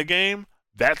open a game,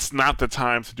 that's not the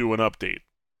time to do an update.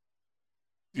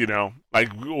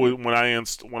 Like when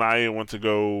I went to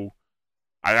go,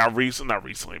 not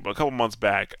recently, but a couple months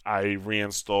back, I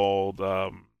reinstalled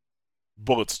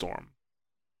Bulletstorm,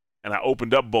 and I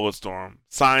opened up Bulletstorm,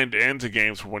 signed into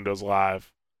Games for Windows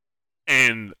Live,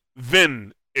 and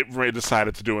then it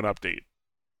decided to do an update.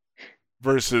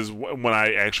 Versus when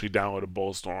I actually downloaded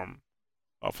Bulletstorm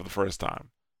for the first time,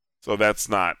 so that's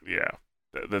not they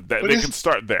can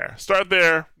start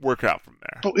there, work out from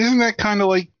there. But isn't that kind of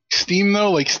like Steam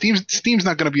though, like Steam's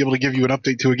not going to be able to give you an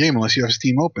update to a game unless you have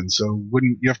Steam open. So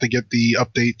wouldn't you have to get the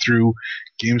update through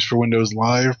Games for Windows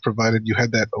Live, provided you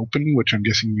had that open, which I'm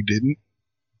guessing you didn't?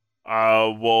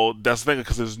 Well, that's the thing,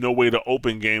 because there's no way to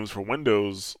open games for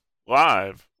Windows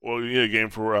Live, or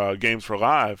games for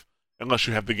Live, unless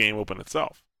you have the game open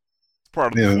itself. It's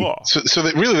part of the flaw. So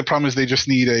that really the problem is they just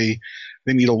need a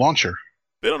launcher.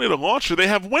 They don't need a launcher. They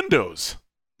have Windows.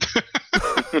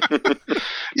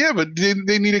 Yeah, but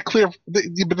they need a clear. But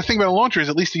the thing about a launcher is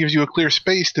at least it gives you a clear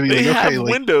space to be they like, okay, have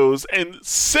Windows, and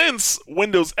since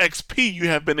Windows XP, you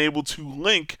have been able to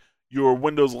link your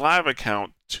Windows Live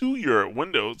account to your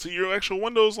actual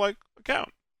Windows account.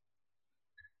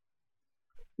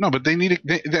 No, but they need.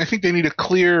 I think they need a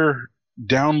clear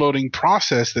downloading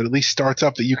process that at least starts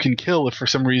up that you can kill if for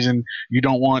some reason you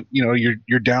don't want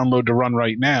your download to run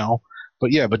right now.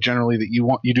 But generally that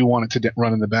you do want it to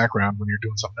run in the background when you're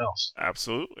doing something else.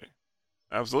 Absolutely.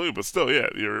 But still, yeah,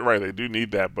 you're right. They do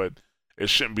need that, but it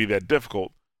shouldn't be that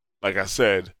difficult. Like I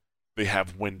said, they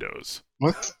have Windows.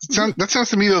 Well, that sounds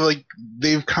to me like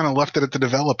they've kind of left it at the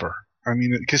developer. I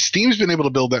mean, because Steam's been able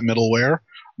to build that middleware.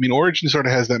 I mean, Origin sort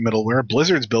of has that middleware.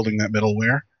 Blizzard's building that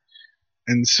middleware,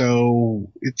 and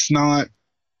so it's not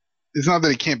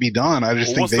that it can't be done. I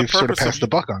just think they've sort of passed the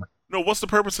buck on it. No, what's the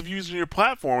purpose of using your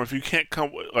platform if you can't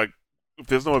if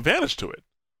there's no advantage to it?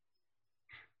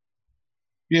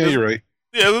 Yeah, you're right.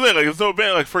 Yeah, the thing, there's no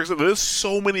advantage. For example, there's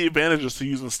so many advantages to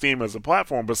using Steam as a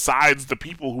platform besides the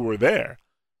people who are there.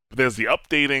 But there's the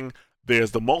updating,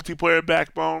 there's the multiplayer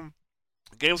backbone.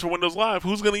 Games for Windows Live,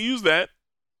 who's going to use that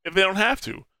if they don't have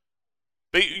to?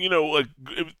 The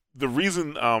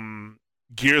reason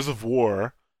Gears of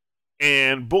War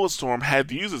and Bulletstorm had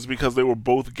to use this because they were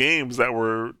both games that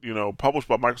were, published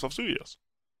by Microsoft Studios.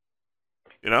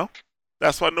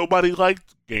 That's why nobody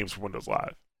liked Games for Windows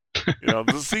Live.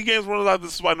 The C Games for Windows Live,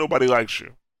 this is why nobody likes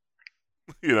you.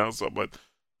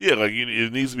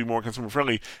 It needs to be more consumer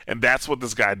friendly, and that's what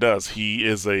this guy does.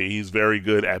 He's very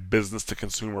good at business to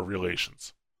consumer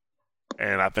relations.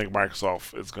 And I think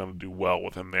Microsoft is going to do well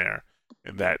with him there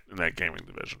in that gaming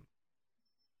division.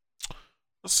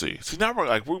 Let's see. See, now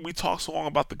we talked so long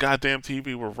about the goddamn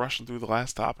TV, we're rushing through the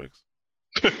last topics.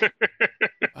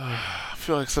 I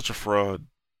feel like such a fraud,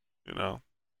 The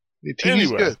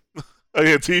TV's good.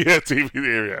 TV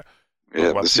area.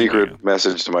 Yeah, the secret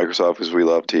message to Microsoft is we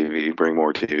love TV. Bring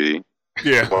more TV.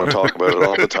 Yeah. We want to talk about it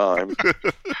all the time.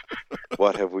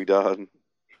 What have we done?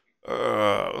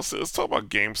 Let's talk about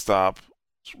GameStop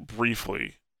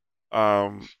briefly.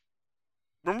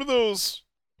 Remember those?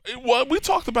 Well, we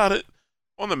talked about it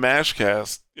on the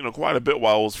Mashcast, quite a bit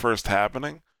while it was first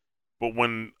happening. But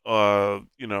when the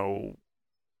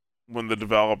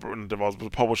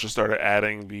publishers started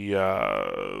adding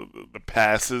the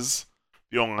passes,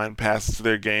 the online passes to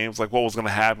their games, what was going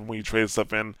to happen when you traded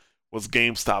stuff in? Was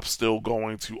GameStop still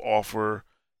going to offer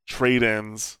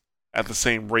trade-ins at the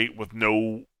same rate with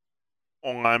no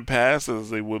online pass as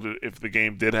they would if the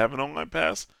game did have an online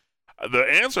pass? The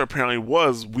answer apparently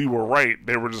was we were right.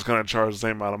 They were just going to charge the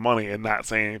same amount of money and not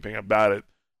say anything about it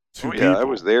to people. I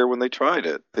was there when they tried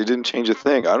it. They didn't change a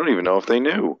thing. I don't even know if they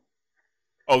knew.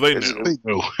 Oh, they knew.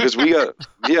 Because we got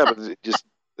but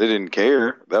they didn't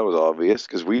care. That was obvious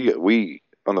because we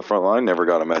on the front line never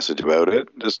got a message about it.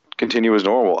 Just continue as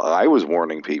normal. I was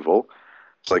warning people.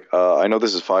 It's like, I know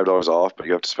this is $5 off, but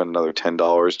you have to spend another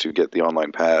 $10 to get the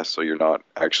online pass, so you're not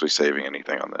actually saving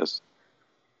anything on this.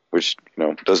 Which,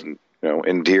 doesn't,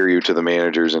 endear you to the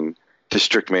managers and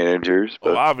district managers.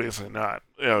 But... Well, obviously not.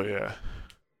 Oh, yeah.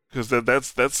 Because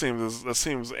that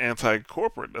seems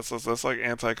anti-corporate. That's like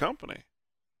anti-company.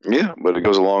 Yeah, but it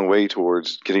goes a long way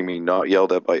towards getting me not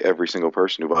yelled at by every single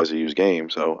person who buys a used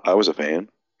game, so I was a fan.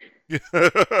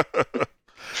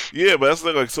 Yeah, but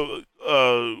that's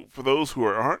for those who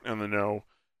aren't in the know,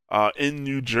 in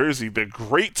New Jersey, the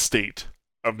great state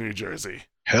of New Jersey.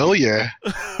 Hell yeah.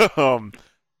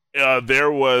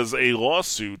 There was a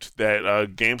lawsuit that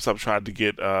GameStop tried to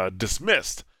get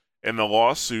dismissed, and the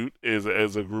lawsuit is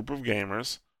a group of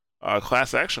gamers,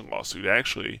 class action lawsuit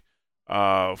actually,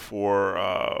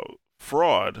 for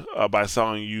fraud by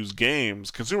selling used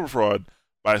games, consumer fraud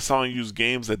by selling used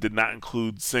games that did not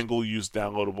include single-use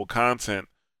downloadable content,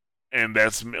 and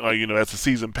that's that's a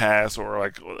season pass,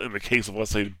 or in the case of,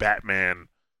 let's say, Batman,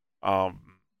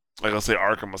 let's say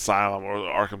Arkham Asylum or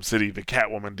Arkham City, the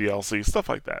Catwoman DLC, stuff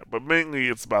like that. But mainly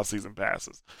it's about season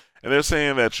passes. And they're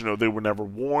saying that, they were never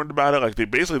warned about it.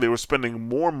 They were spending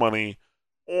more money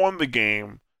on the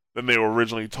game than they were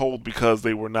originally told because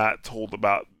they were not told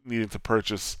about needing to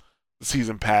purchase the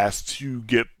season pass to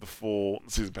get the full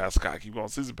season pass. God, I keep going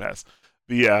season pass.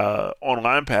 the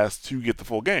online pass to get the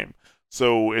full game.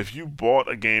 So if you bought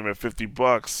a game at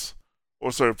 $50,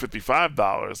 or sorry,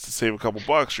 $55 to save a couple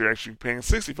bucks, you're actually paying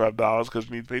 $65 because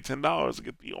you need to pay $10 to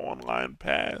get the online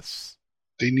pass.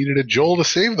 They needed a Joel to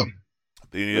save them.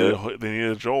 They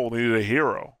needed a Joel. They needed a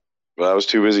hero. But I was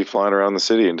too busy flying around the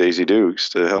city in Daisy Dukes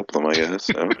to help them, I guess.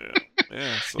 So.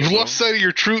 So, You've lost sight of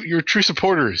your true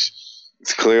supporters.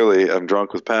 It's clearly I'm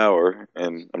drunk with power,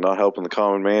 and I'm not helping the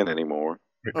common man anymore.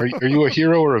 Are you a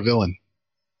hero or a villain?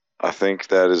 I think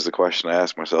that is the question I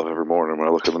ask myself every morning when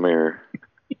I look in the mirror.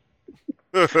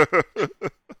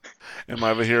 Am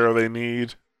I the hero they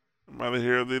need? Am I the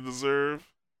hero they deserve?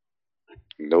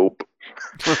 Nope.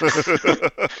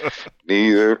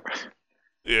 Neither.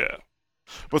 Yeah.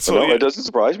 But it doesn't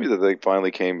surprise me that they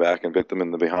finally came back and bit them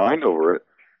in the behind over it.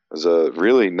 As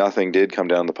really nothing did come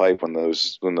down the pipe when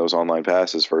those online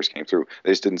passes first came through.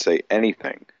 They just didn't say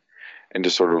anything, and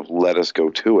just sort of let us go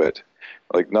to it.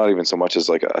 Like not even so much as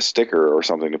like a sticker or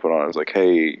something to put on. It was like,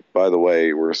 hey, by the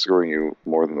way, we're screwing you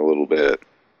more than a little bit.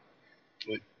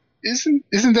 Isn't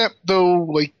that though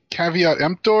like caveat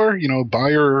emptor?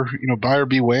 Buyer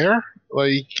beware.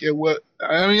 Like what?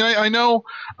 I mean, I know,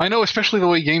 especially the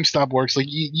way GameStop works. Like,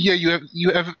 yeah, you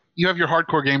have your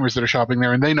hardcore gamers that are shopping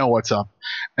there, and they know what's up,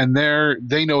 and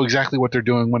they know exactly what they're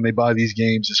doing when they buy these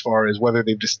games, as far as whether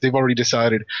they've already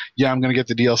decided, yeah, I'm going to get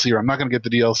the DLC or I'm not going to get the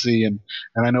DLC, and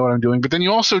I know what I'm doing. But then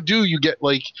you get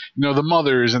like the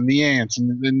mothers and the aunts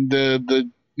and the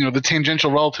the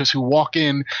tangential relatives who walk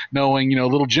in knowing,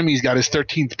 little Jimmy's got his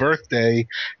 13th birthday,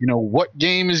 what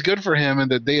game is good for him,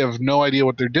 and that they have no idea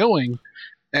what they're doing.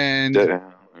 And we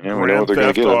know what they're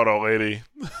going to get. Auto lady.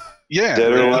 Yeah.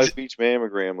 Dead or Alive Beach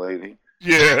mammogram lady.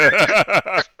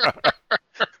 Yeah.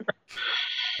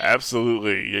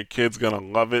 Absolutely. Your kid's going to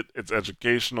love it. It's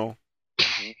educational.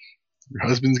 Your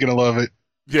husband's going to love it.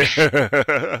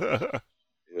 Yeah.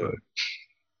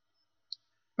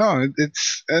 No,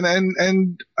 it's and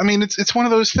I mean it's one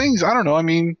of those things. I don't know. I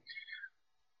mean,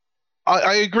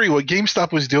 I agree. What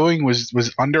GameStop was doing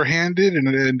was underhanded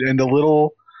and a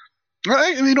little.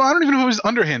 I don't even know if it was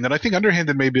underhanded. I think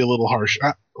underhanded may be a little harsh.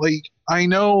 I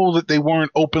know that they weren't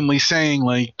openly saying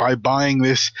like by buying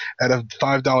this at a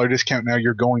 $5 discount now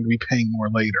you're going to be paying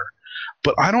more later.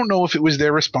 But I don't know if it was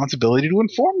their responsibility to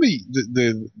inform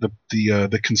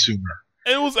the consumer.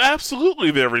 It was absolutely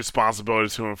their responsibility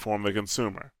to inform the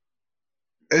consumer.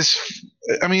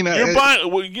 You're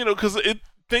buying, because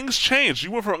things change.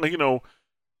 You went from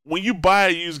when you buy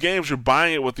used games, you're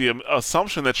buying it with the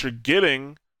assumption that you're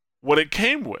getting what it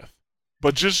came with,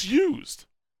 but just used.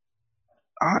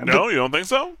 No, you don't think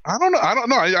so? I don't know.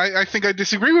 I think I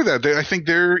disagree with that. I think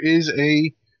there is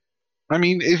a. I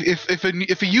mean,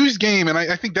 if a used game, and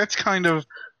I think that's kind of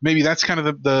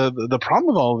the problem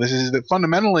with all of this is that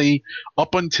fundamentally,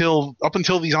 up until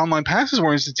these online passes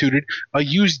were instituted, a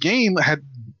used game had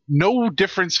no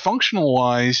difference functional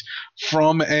wise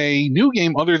from a new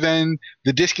game, other than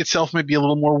the disc itself may be a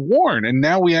little more worn. And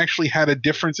now we actually had a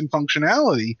difference in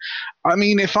functionality. I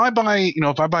mean, if I buy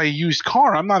a used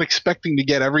car, I'm not expecting to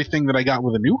get everything that I got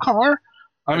with a new car.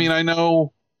 I mean,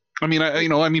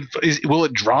 will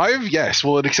it drive? Yes.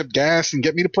 Will it accept gas and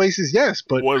get me to places? Yes.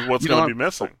 But what's going to be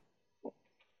missing?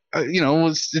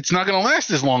 It's not going to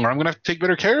last as long, or I'm going to have to take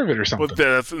better care of it or something.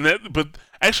 But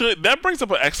actually, that brings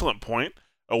up an excellent point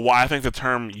of why I think the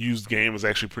term used game is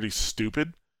actually pretty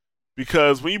stupid.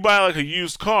 Because when you buy like a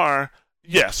used car,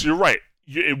 yes, you're right.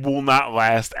 It will not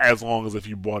last as long as if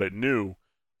you bought it new.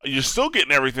 You're still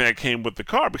getting everything that came with the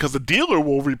car because the dealer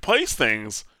will replace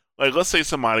things. Like, let's say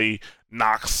somebody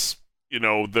knocks, one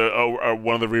of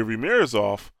the rearview mirrors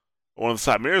off, or one of the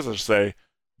side mirrors, I should say.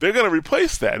 They're going to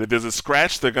replace that. If there's a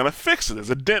scratch, they're going to fix it. There's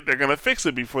a dent, they're going to fix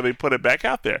it before they put it back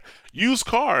out there. Used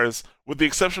cars, with the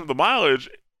exception of the mileage,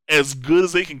 as good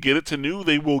as they can get it to new,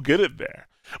 they will get it there.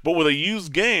 But with a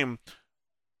used game,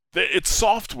 it's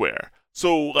software.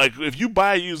 So, like, if you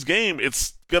buy a used game,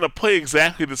 it's going to play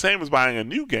exactly the same as buying a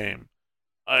new game.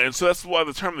 And so that's why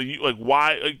the term,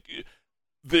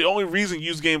 the only reason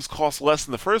used games cost less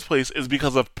in the first place is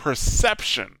because of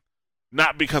perception,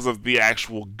 not because of the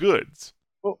actual goods.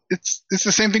 Well, it's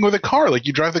the same thing with a car. Like,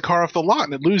 you drive the car off the lot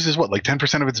and it loses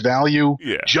 10% of its value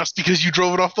just because you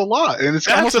drove it off the lot. And it's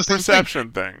almost a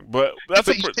perception thing. But that's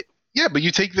but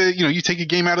you take a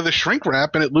game out of the shrink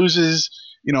wrap and it loses.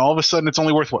 All of a sudden it's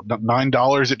only worth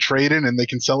 $9 at trade-in, and they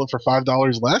can sell it for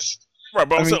 $5 less. Right,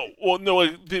 but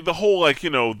the whole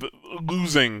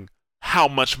losing how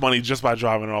much money just by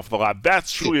driving it off the lot,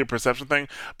 that's truly a perception thing.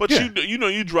 But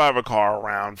you drive a car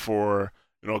around for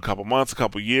a couple months, a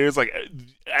couple years, like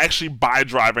actually by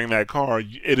driving that car,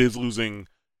 it is losing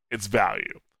its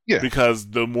value. Yeah.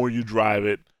 Because the more you drive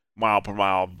it, mile per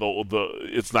mile,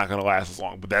 it's not going to last as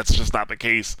long. But that's just not the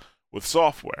case with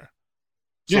software.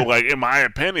 So, Yeah. like, in my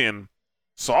opinion,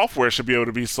 software should be able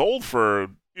to be sold for,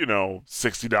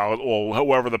 $60 or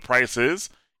however the price is,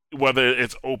 whether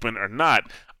it's open or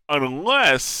not,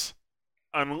 unless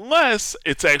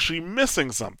it's actually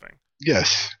missing something.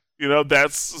 Yes.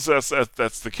 That's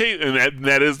the case, and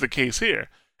that is the case here.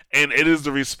 And it is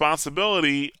the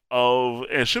responsibility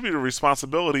it should be the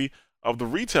responsibility of the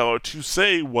retailer to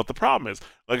say what the problem is.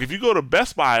 Like, if you go to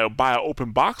Best Buy or buy an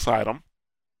open box item,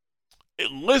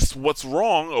 it lists what's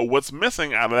wrong or what's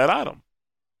missing out of that item.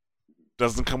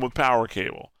 Doesn't come with power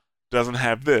cable. Doesn't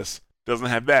have this. Doesn't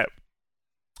have that.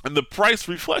 And the price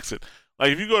reflects it.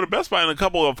 Like, if you go to Best Buy and a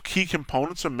couple of key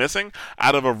components are missing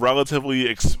out of a relatively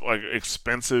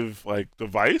expensive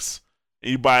device,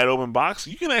 and you buy an open box,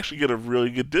 you can actually get a really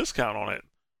good discount on it.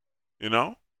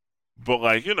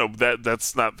 But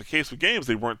that's not the case with games.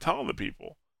 They weren't telling the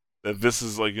people that this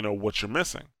is what you're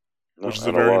missing, which is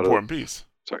a very important piece.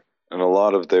 Sorry. And a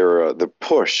lot of their the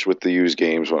push with the used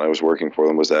games when I was working for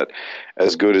them was that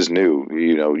as good as new.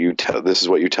 This is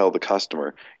what you tell the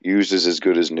customer. Used is as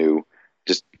good as new.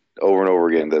 Just over and over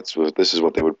again. This is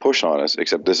what they would push on us.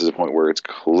 Except this is a point where it's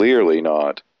clearly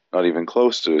not even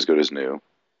close to as good as new.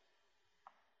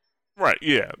 Right.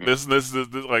 Yeah. This is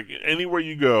like anywhere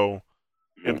you go.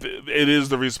 It is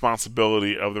the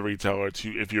responsibility of the retailer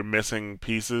if you're missing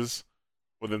pieces,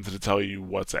 for them to tell you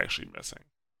what's actually missing.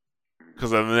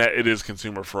 Because other than that, it is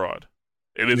consumer fraud.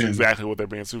 It is exactly what they're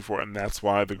being sued for, and that's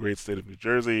why the great state of New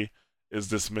Jersey is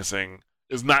dismissing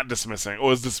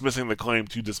the claim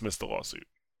to dismiss the lawsuit.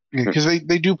 Because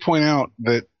they do point out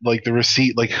that the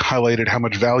receipt highlighted how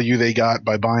much value they got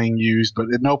by buying used,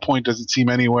 but at no point does it seem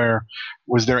anywhere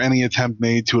was there any attempt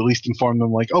made to at least inform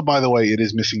them oh, by the way, it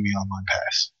is missing the online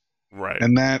pass. Right.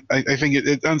 And that I think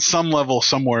it on some level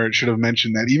somewhere it should have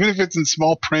mentioned that, even if it's in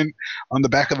small print on the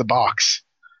back of the box.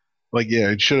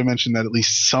 It should have mentioned that at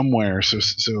least somewhere, so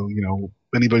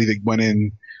anybody that went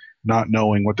in not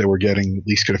knowing what they were getting at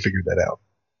least could have figured that out.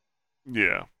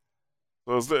 Yeah.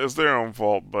 So it's their own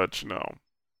fault, but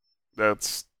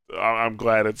I'm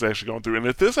glad it's actually going through. And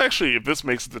if this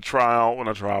makes it the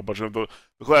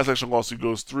class action lawsuit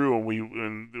goes through,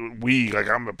 and we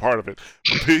I'm a part of it,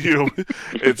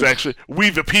 it's actually we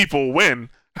the people win.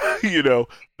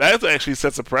 That actually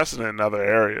sets a precedent in other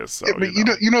areas. So, yeah, but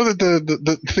that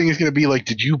the thing is going to be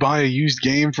did you buy a used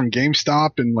game from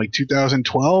GameStop in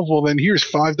 2012? Well, then here's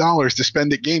 $5 to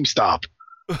spend at GameStop.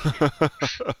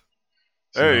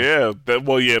 Hey, yeah.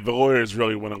 The lawyers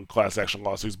really win on class action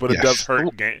lawsuits, but it does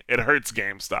hurt. It hurts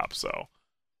GameStop, so,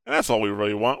 and that's all we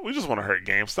really want. We just want to hurt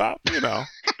GameStop,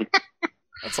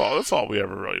 That's all we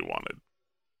ever really wanted.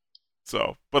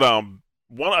 So, but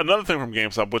another thing from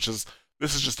GameStop, which is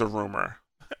this is just a rumor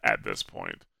at this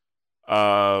point,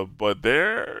 but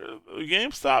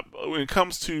GameStop, when it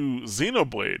comes to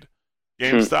Xenoblade,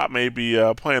 GameStop may be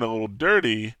playing a little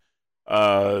dirty,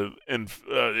 and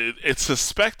it's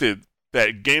suspected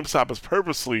that GameStop is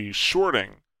purposely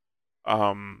shorting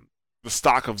the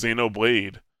stock of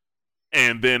Xenoblade,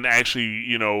 and then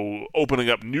actually, opening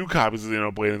up new copies of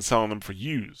Xenoblade and selling them for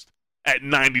used at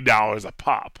 $90 a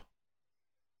pop.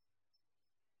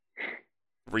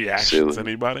 Reactions,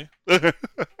 anybody? But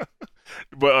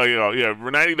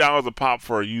 $90 a pop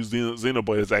for a used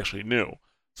Xenoblade is actually new.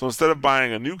 So instead of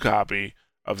buying a new copy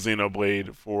of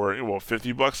Xenoblade for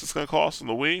 $50 it's going to cost on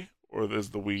the Wii, or is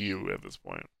the Wii U at this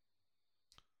point?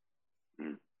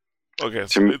 Okay,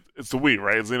 so it's the Wii,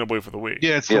 right? It's Xenoblade for the Wii.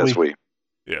 Yeah, it's the Wii.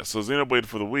 Yeah, so Xenoblade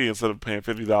for the Wii, instead of paying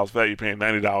 $50 for that, you're paying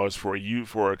 $90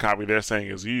 for a copy they're saying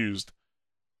is used,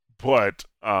 but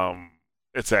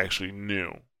it's actually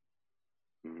new.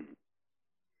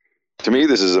 To me,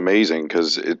 this is amazing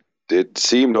because it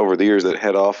seemed over the years that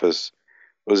head office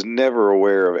was never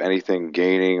aware of anything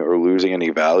gaining or losing any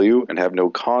value and have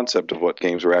no concept of what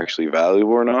games were actually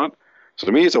valuable or not. So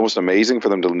to me, it's almost amazing for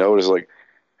them to notice,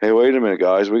 hey, wait a minute,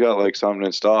 guys, we got something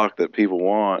in stock that people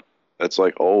want that's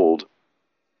old.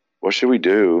 What should we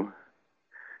do?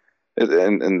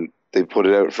 And they put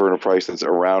it out for a price that's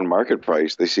around market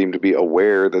price. They seem to be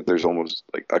aware that there's almost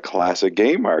a classic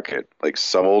game market.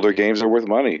 Some older games are worth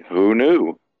money. Who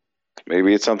knew?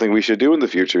 Maybe it's something we should do in the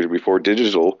future before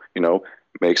digital,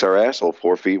 makes our asshole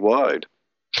 4 feet wide.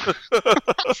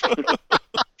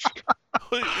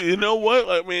 You know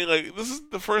what? This is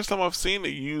the first time I've seen a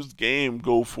used game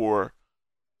go for,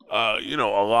 a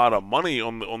lot of money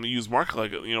on the used market.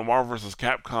 Marvel vs.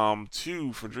 Capcom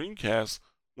 2 for Dreamcast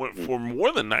went for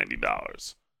more than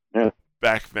 $90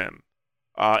 back then.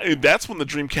 And that's when the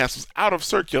Dreamcast was out of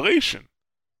circulation.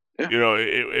 Yeah.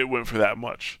 It went for that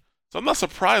much. So I'm not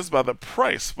surprised by the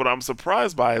price. What I'm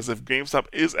surprised by is if GameStop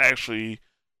is actually,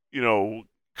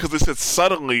 because they said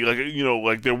suddenly,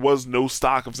 like there was no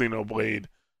stock of Xenoblade,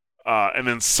 and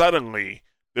then suddenly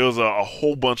there was a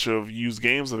whole bunch of used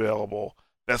games available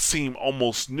that seem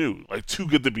almost new, like too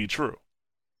good to be true.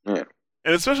 Yeah.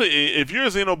 And especially if you're a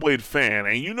Xenoblade fan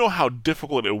and you know how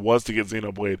difficult it was to get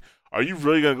Xenoblade, are you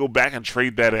really going to go back and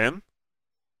trade that in?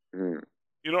 Mm.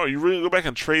 Are you really going to go back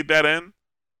and trade that in?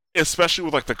 Especially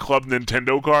with like the Club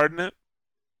Nintendo card in it?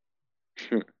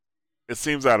 It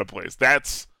seems out of place.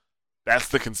 That's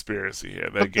the conspiracy here,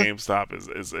 that GameStop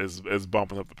is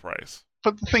bumping up the price.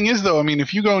 But the thing is, though, I mean,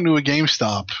 if you go into a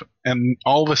GameStop and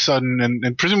all of a sudden,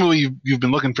 and presumably you've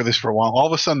been looking for this for a while, all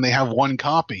of a sudden they have one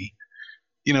copy,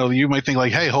 you might think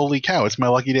like, hey, holy cow, it's my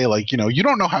lucky day. Like, you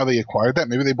don't know how they acquired that.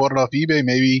 Maybe they bought it off eBay.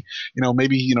 Maybe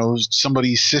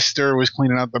somebody's sister was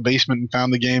cleaning out the basement and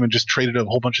found the game and just traded a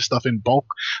whole bunch of stuff in bulk.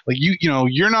 Like,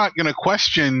 you're not going to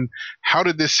question how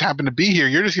did this happen to be here.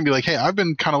 You're just going to be like, hey, I've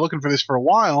been kind of looking for this for a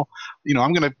while.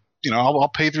 I'm going to, I'll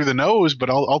pay through the nose,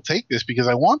 but I'll take this because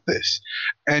I want this.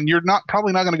 And you're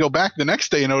probably not going to go back the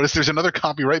next day and notice there's another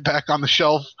copy right back on the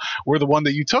shelf where the one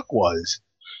that you took was.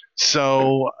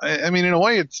 So, I mean, in a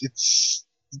way, it's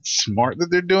smart that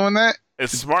they're doing that.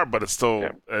 It's smart, but it's still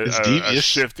it's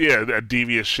devious. A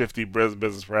devious, shifty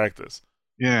business practice.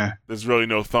 Yeah. There's really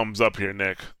no thumbs up here,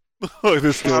 Nick.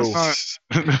 There's just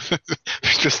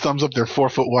thumbs up their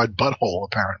 4-foot wide butthole,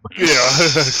 apparently. Yeah,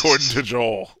 according to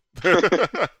Joel.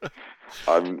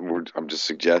 I'm just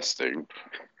suggesting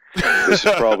they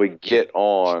should probably get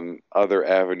on other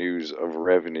avenues of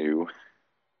revenue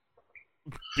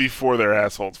before their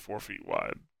asshole's 4 feet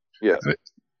wide. Yeah,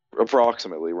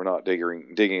 approximately. We're not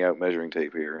digging out measuring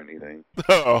tape here or anything.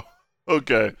 Oh,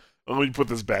 okay. Let me put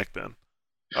this back then.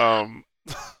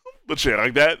 But yeah,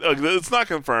 like that. It's not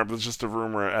confirmed. It's just a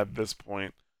rumor at this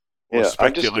point. Or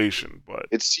speculation, but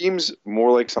it seems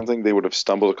more like something they would have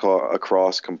stumbled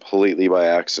across completely by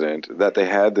accident, that they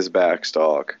had this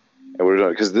backstock and would have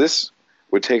done, because this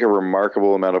would take a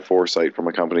remarkable amount of foresight from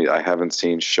a company I haven't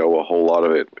seen show a whole lot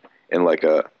of it in like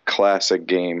a classic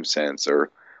game sense,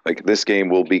 or like this game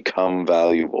will become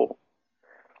valuable.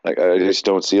 Like I just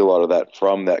don't see a lot of that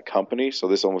from that company, so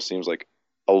this almost seems like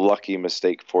a lucky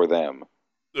mistake for them.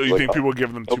 So you think people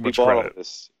give them too much credit?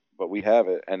 This, but we have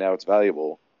it, and now it's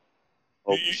valuable.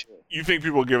 You think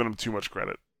people are giving them too much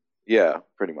credit? Yeah,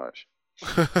 pretty much.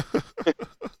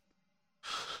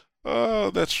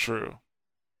 Oh, that's true.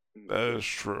 That is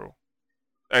true.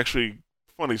 Actually,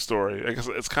 funny story. I guess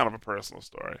it's kind of a personal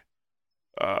story.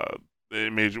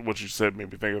 What you said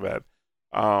made me think of that.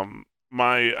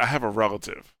 I have a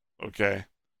relative, okay,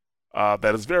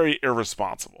 that is very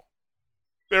irresponsible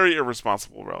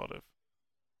relative,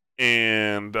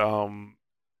 and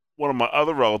one of my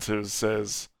other relatives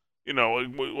says, some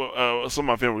of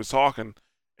my family was talking,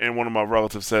 and one of my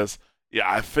relatives says,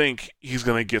 yeah, I think he's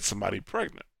gonna get somebody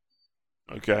pregnant.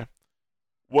 Okay.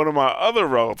 One of my other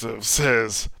relatives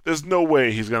says, there's no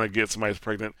way he's gonna get somebody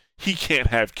pregnant. He can't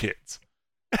have kids.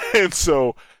 And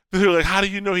so they're like, how do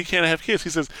you know he can't have kids? He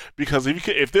says, because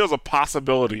if there was a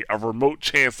possibility, a remote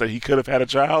chance that he could have had a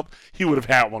child, he would have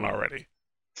had one already.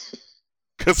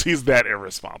 Because he's that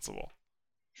irresponsible.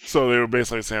 So they were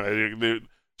basically saying that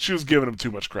she was giving him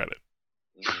too much credit.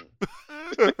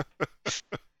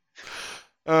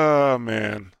 Oh,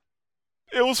 man.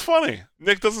 It was funny.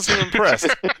 Nick doesn't seem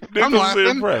impressed. I'm laughing.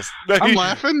 I'm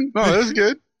laughing. No, that's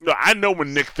good. No, I know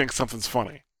when Nick thinks something's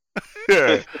funny.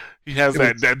 Yeah, he has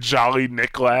that jolly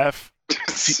Nick laugh.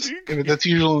 Yeah, that's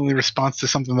usually the response to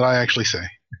something that I actually say.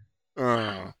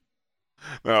 No,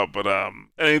 but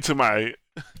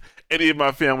any of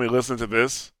my family listen to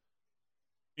this,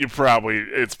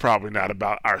 it's probably not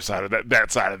about our side of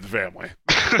that side of the family.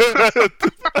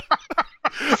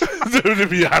 To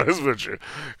be honest with you,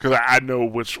 because I know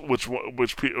which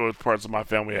parts of my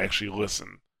family actually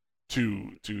listen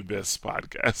to this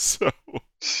podcast. So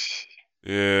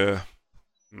yeah,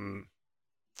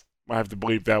 might have to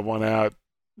bleep that one out.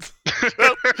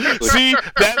 See,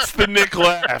 that's the Nick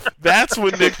laugh. That's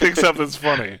when Nick thinks something's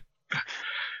funny.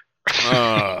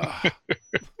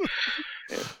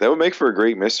 That would make for a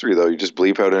great mystery, though. You just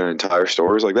bleep out an entire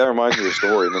story. It's like, that reminds me of a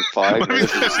story, and then 5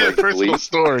 minutes is like bleep.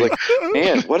 Story. Like,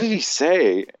 man, what did he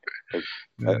say? Like,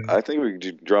 I think we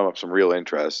could drum up some real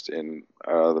interest in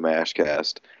the MASH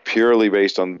cast, purely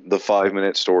based on the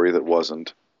 5-minute story that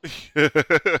wasn't. You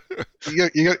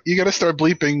got to start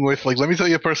bleeping with, like, let me tell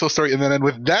you a personal story, and then end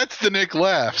with, that's the Nick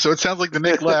laugh. So it sounds like the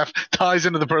Nick laugh ties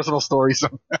into the personal story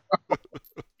somehow.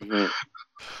 Mm-hmm.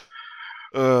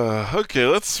 Okay,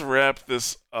 let's wrap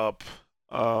this up.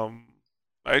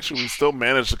 I Actually, we still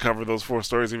managed to cover those 4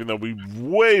 stories, even though we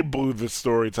way blew the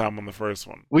story time on the first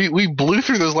one. We blew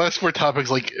through those last 4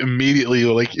 topics like immediately.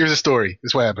 Like, here's a story. This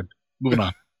is what happened. Moving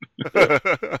on.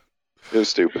 It was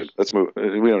stupid. Let's move.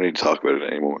 We don't need to talk about it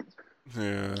anymore.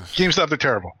 Yeah. GameStop, they're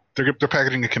terrible. They're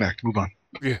packaging a Kinect. Move on.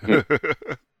 Yeah.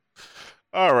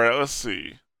 All right, let's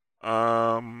see.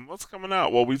 What's coming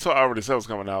out? Well, I already said what's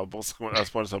coming out.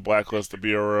 Splinter Blacklist, the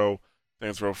BRO,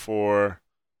 Saints Row 4,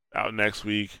 out next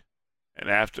week, and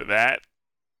after that,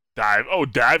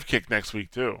 Dive Kick next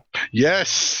week too.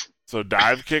 Yes. So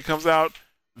Dive Kick comes out.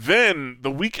 Then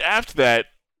the week after that,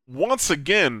 once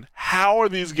again, how are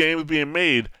these games being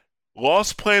made?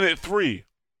 Lost Planet 3.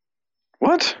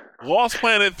 What? Lost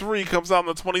Planet 3 comes out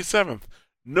on the 27th.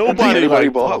 Nobody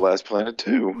bought Lost Planet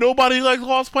 2. Nobody liked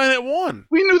Lost Planet 1.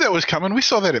 We knew that was coming. We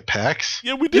saw that at PAX.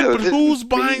 Yeah, we did, but who's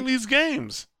buying these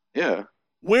games? Yeah.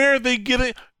 Where are they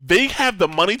getting... They have the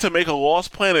money to make a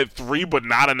Lost Planet 3, but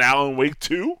not an Alan Wake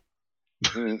 2?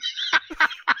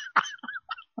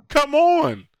 Come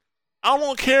on. I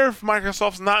don't care if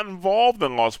Microsoft's not involved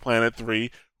in Lost Planet 3.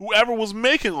 Whoever was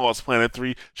making Lost Planet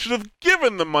 3 should have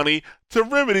given the money to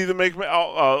Remedy to make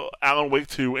Alan Wake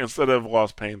 2 instead of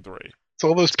Lost Pain 3. It's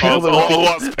all those people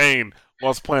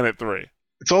Lost Planet 3.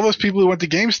 It's all those people who went to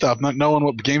GameStop not knowing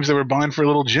what games they were buying for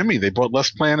little Jimmy. They bought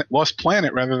Lost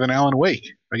Planet rather than Alan Wake.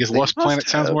 I guess Lost Planet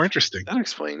sounds more interesting. That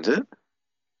explains it.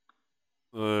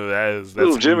 That's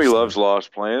little Jimmy loves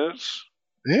Lost Planets.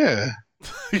 Yeah.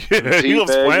 Yeah, he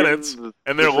loves planets,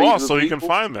 and they're lost, so he can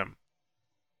find them.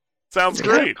 Sounds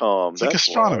great. Capcom, it's like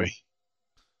astronomy.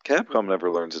 Capcom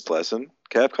never learns its lesson.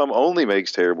 Capcom only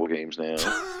makes terrible games now.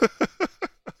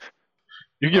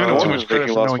 You're giving them too much credit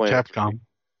for knowing Capcom.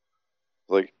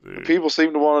 Like, people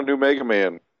seem to want a new Mega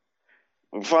Man.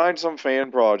 Find some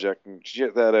fan project and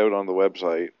shit that out on the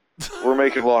website. We're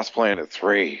making Lost Planet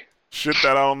 3. Shit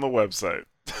that out on the website.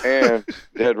 And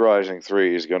Dead Rising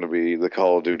 3 is going to be the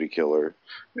Call of Duty killer.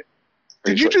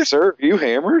 Did you just... Sir, you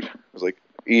hammered? I was like,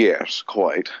 yes,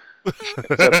 quite.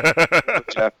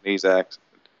 Japanese accent.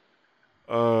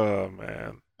 Oh,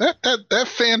 man. That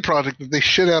fan project that they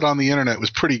shit out on the internet was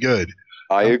pretty good.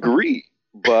 I agree.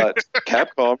 But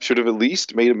Capcom should have at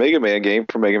least made a Mega Man game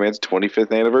for Mega Man's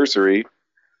 25th anniversary.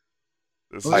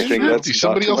 I think that's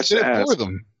somebody else did it for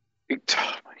them. Oh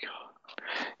my god!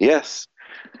 Yes.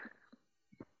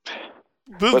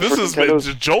 This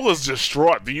is Joel is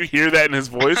distraught. Do you hear that in his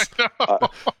voice? I'm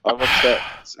upset.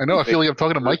 I know. I feel like I'm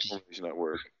talking to Mikey.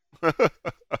 Network.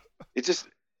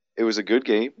 It was a good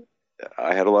game.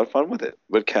 I had a lot of fun with it,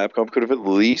 but Capcom could have at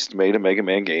least made a Mega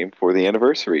Man game for the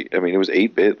anniversary. I mean, it was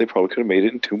 8-bit. They probably could have made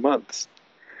it in 2 months.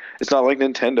 It's not like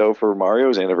Nintendo for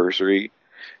Mario's anniversary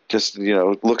just,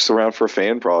 looks around for a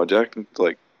fan project and it's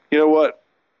like, you know what?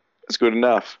 That's good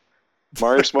enough.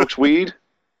 Mario smokes weed?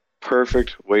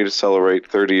 Perfect way to celebrate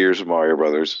 30 years of Mario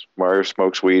Brothers. Mario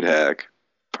smokes weed hack.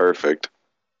 Perfect.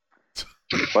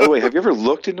 By the way, have you ever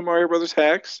looked into Mario Brothers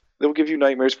hacks? They will give you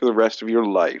nightmares for the rest of your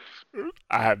life.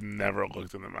 I have never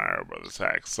looked into Mario Brothers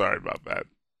hacks. Sorry about that.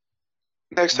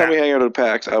 Next time we hang out at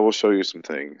PAX, I will show you some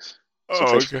things.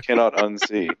 Okay. You cannot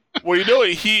unsee. Well,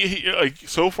 he like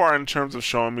so far in terms of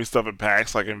showing me stuff at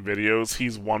PAX, like in videos,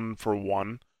 he's 1 for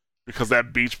 1 because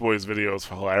that Beach Boys video is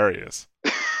hilarious.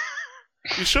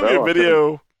 He showed me a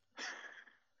video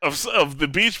of the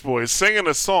Beach Boys singing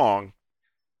a song,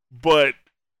 but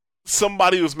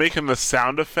somebody was making the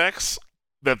sound effects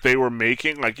that they were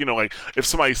making, like if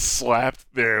somebody slapped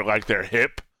their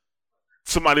hip,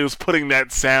 somebody was putting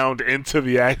that sound into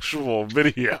the actual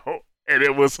video, and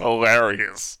it was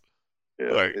hilarious.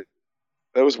 Yeah,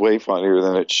 that was way funnier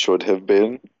than it should have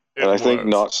been. And I think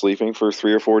not sleeping for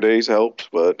 3 or 4 days helped,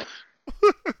 but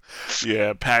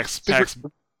yeah, PAX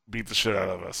beat the shit out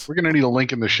of us. We're gonna need a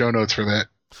link in the show notes for that.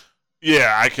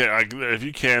 Yeah, I can. If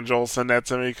you can, Joel, send that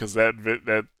to me because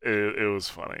it was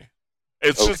funny.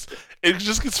 It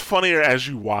just gets funnier as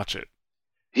you watch it.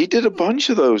 He did a bunch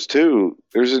of those too.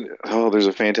 There's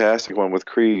a fantastic one with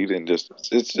Creed, and it's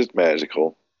just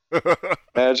magical,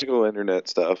 magical internet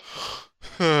stuff.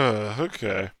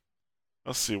 Okay,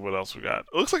 let's see what else we got.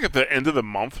 It looks like at the end of the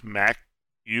month, Mac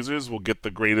users will get the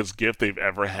greatest gift they've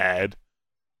ever had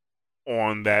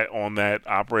on that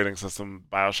operating system.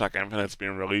 BioShock Infinite's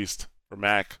being released for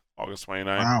Mac August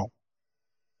 29th. Wow.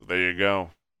 So there you go.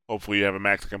 Hopefully you have a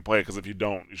Mac that can play it, because if you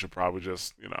don't, you should probably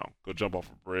just, go jump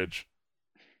off a bridge.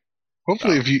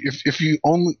 Hopefully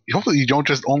hopefully you don't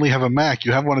just only have a Mac,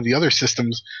 you have one of the other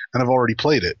systems and have already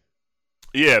played it.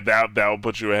 Yeah, that'll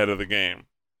put you ahead of the game.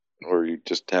 Or you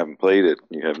just haven't played it,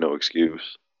 and you have no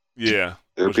excuse. Yeah.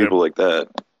 There are people like that.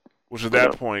 Which at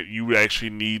that point, you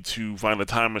actually need to find a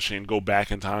time machine, go back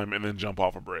in time, and then jump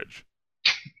off a bridge.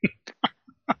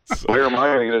 So, Where am I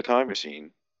going to get a time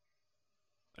machine?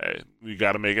 hey, you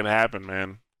got to make it happen,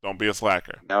 man. Don't be a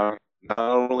slacker. Now, not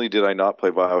only did I not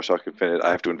play Bioshock Infinite,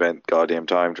 I have to invent goddamn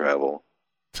time travel.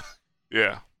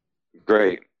 Yeah.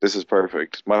 Great. This is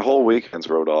perfect. My whole weekend's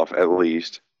wrote off, at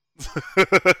least.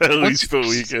 At least the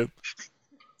weekend.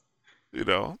 You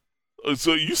know.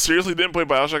 So you seriously didn't play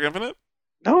Bioshock Infinite?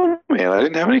 No, man, I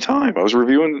didn't have any time. I was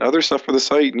reviewing other stuff for the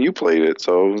site, and you played it,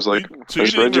 so I was like, I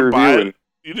just read your review, and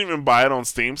you didn't even buy it on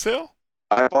Steam sale?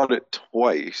 I bought it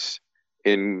twice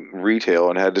in retail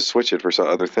and had to switch it for some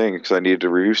other thing because I needed to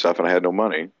review stuff and I had no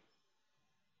money.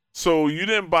 So you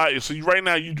didn't buy it. So right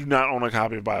now you do not own a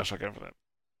copy of Bioshock Infinite?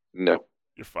 No.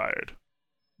 You're fired.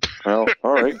 Well,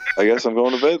 all right. I guess I'm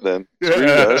going to bed then. Screw you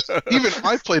guys. Even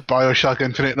I played Bioshock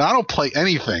Infinite, and I don't play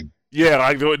anything. Yeah,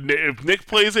 like if Nick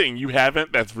plays it and you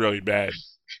haven't, that's really bad.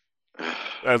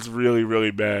 That's really,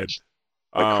 really bad.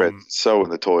 My credit's so in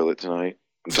the toilet tonight.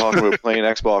 I'm talking about playing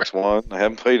Xbox One. I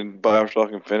haven't played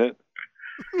Bioshock Infinite.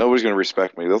 Nobody's going to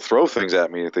respect me. They'll throw things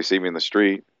at me if they see me in the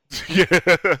street.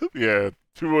 Yeah.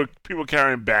 People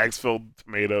carrying bags filled with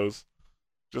tomatoes.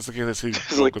 Just in case they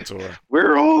see like, Couture.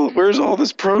 Where's all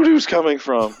this produce coming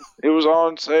from? It was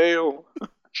on sale.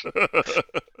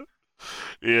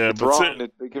 Yeah, but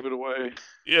they give it away.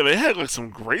 Yeah, they had like some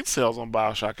great sales on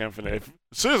Bioshock Infinite.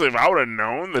 Seriously, if I would have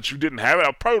known that you didn't have it,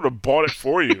 I probably would have bought it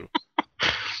for you.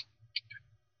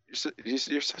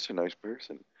 You're such a nice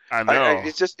person. I know.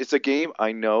 It's a game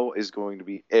I know is going to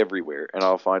be everywhere, and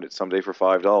I'll find it someday for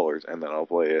 $5, and then I'll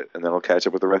play it, and then I'll catch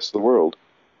up with the rest of the world.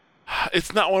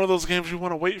 It's not one of those games you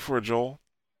want to wait for, Joel.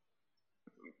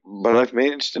 But I've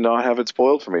managed to not have it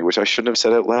spoiled for me, which I shouldn't have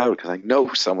said out loud, because I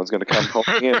know someone's going to come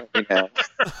calling in at me now.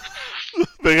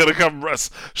 They're going to come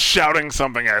shouting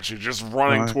something at you, just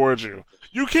running towards you.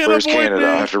 You can't Where's avoid Canada? me!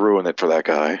 I have to ruin it for that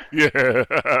guy.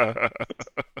 Yeah.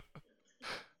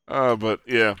 But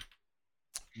yeah.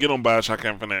 Get on Bioshock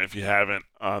Infinite if you haven't.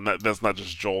 That's not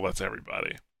just Joel, that's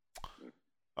everybody.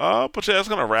 But yeah, that's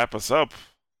going to wrap us up.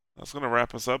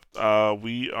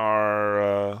 We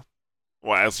are...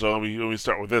 well, so let me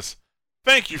start with this.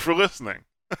 Thank you for listening.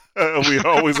 We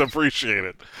always appreciate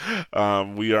it.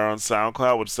 We are on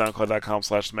SoundCloud, which is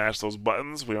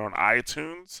soundcloud.com/smashthosebuttons. We are on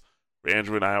iTunes for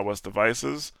Android and iOS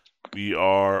devices. We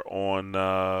are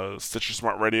on Stitcher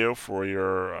Smart Radio for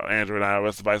your Android and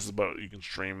iOS devices, but you can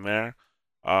stream there.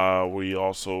 We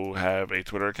also have a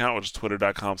Twitter account, which is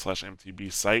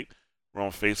twitter.com/mtbsite. We're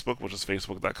on Facebook, which is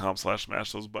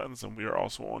facebook.com/smashthosebuttons. And we are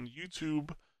also on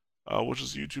YouTube, which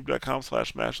is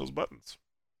youtube.com/smashthosebuttons.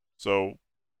 So,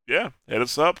 yeah, hit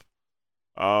us up.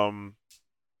 And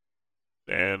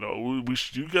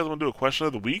you guys want to do a question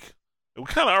of the week? We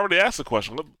kind of already asked the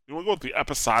question. You want to go with the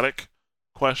episodic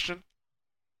question?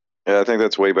 Yeah, I think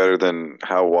that's way better than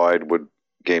how wide would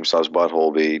GameStop's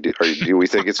butthole be. Do we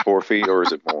think it's 4 feet or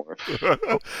is it more?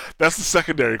 That's the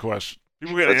secondary question.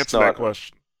 People can answer that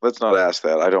question. Let's not ask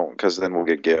that. I don't, because then we'll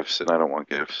get gifts, and I don't want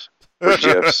gifts. Or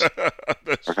GIFs.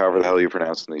 Or however the hell you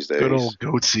pronounce them these days. Good old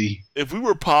goatsy. If we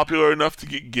were popular enough to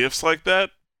get gifts like that,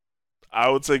 I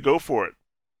would say go for it.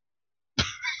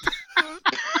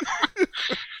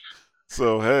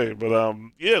 So hey, but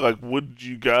yeah, like, would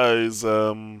you guys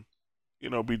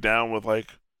be down with,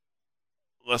 like,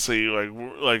 let's say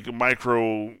like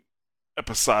micro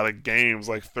episodic games,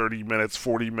 like 30 minutes,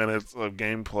 40 minutes of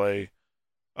gameplay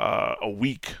a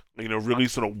week,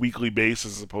 released on a weekly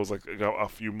basis as opposed to like a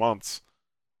few months?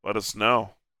 Let us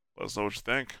know what you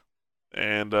think,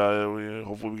 and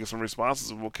hopefully we get some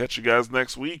responses, and we'll catch you guys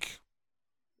next week.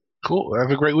 Cool.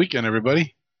 Have a great weekend,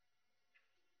 everybody.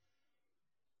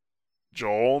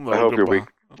 Joel, no, I hope your week.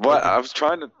 What? I was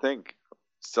trying to think.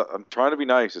 So, I'm trying to be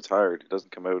nice. It's hard. It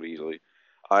doesn't come out easily.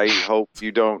 I hope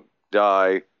you don't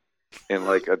die in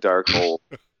like a dark hole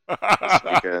this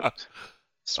weekend.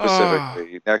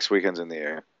 Specifically, next weekend's in the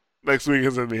air. Next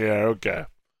weekend's in the air. Okay.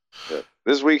 Yeah.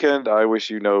 This weekend, I wish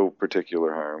you no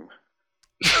particular harm.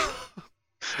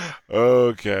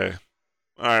 Okay.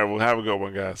 All right. Well, have a good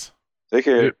one, guys. Take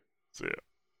care. See ya.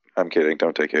 I'm kidding.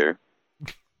 Don't take care.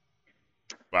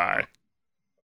 Bye.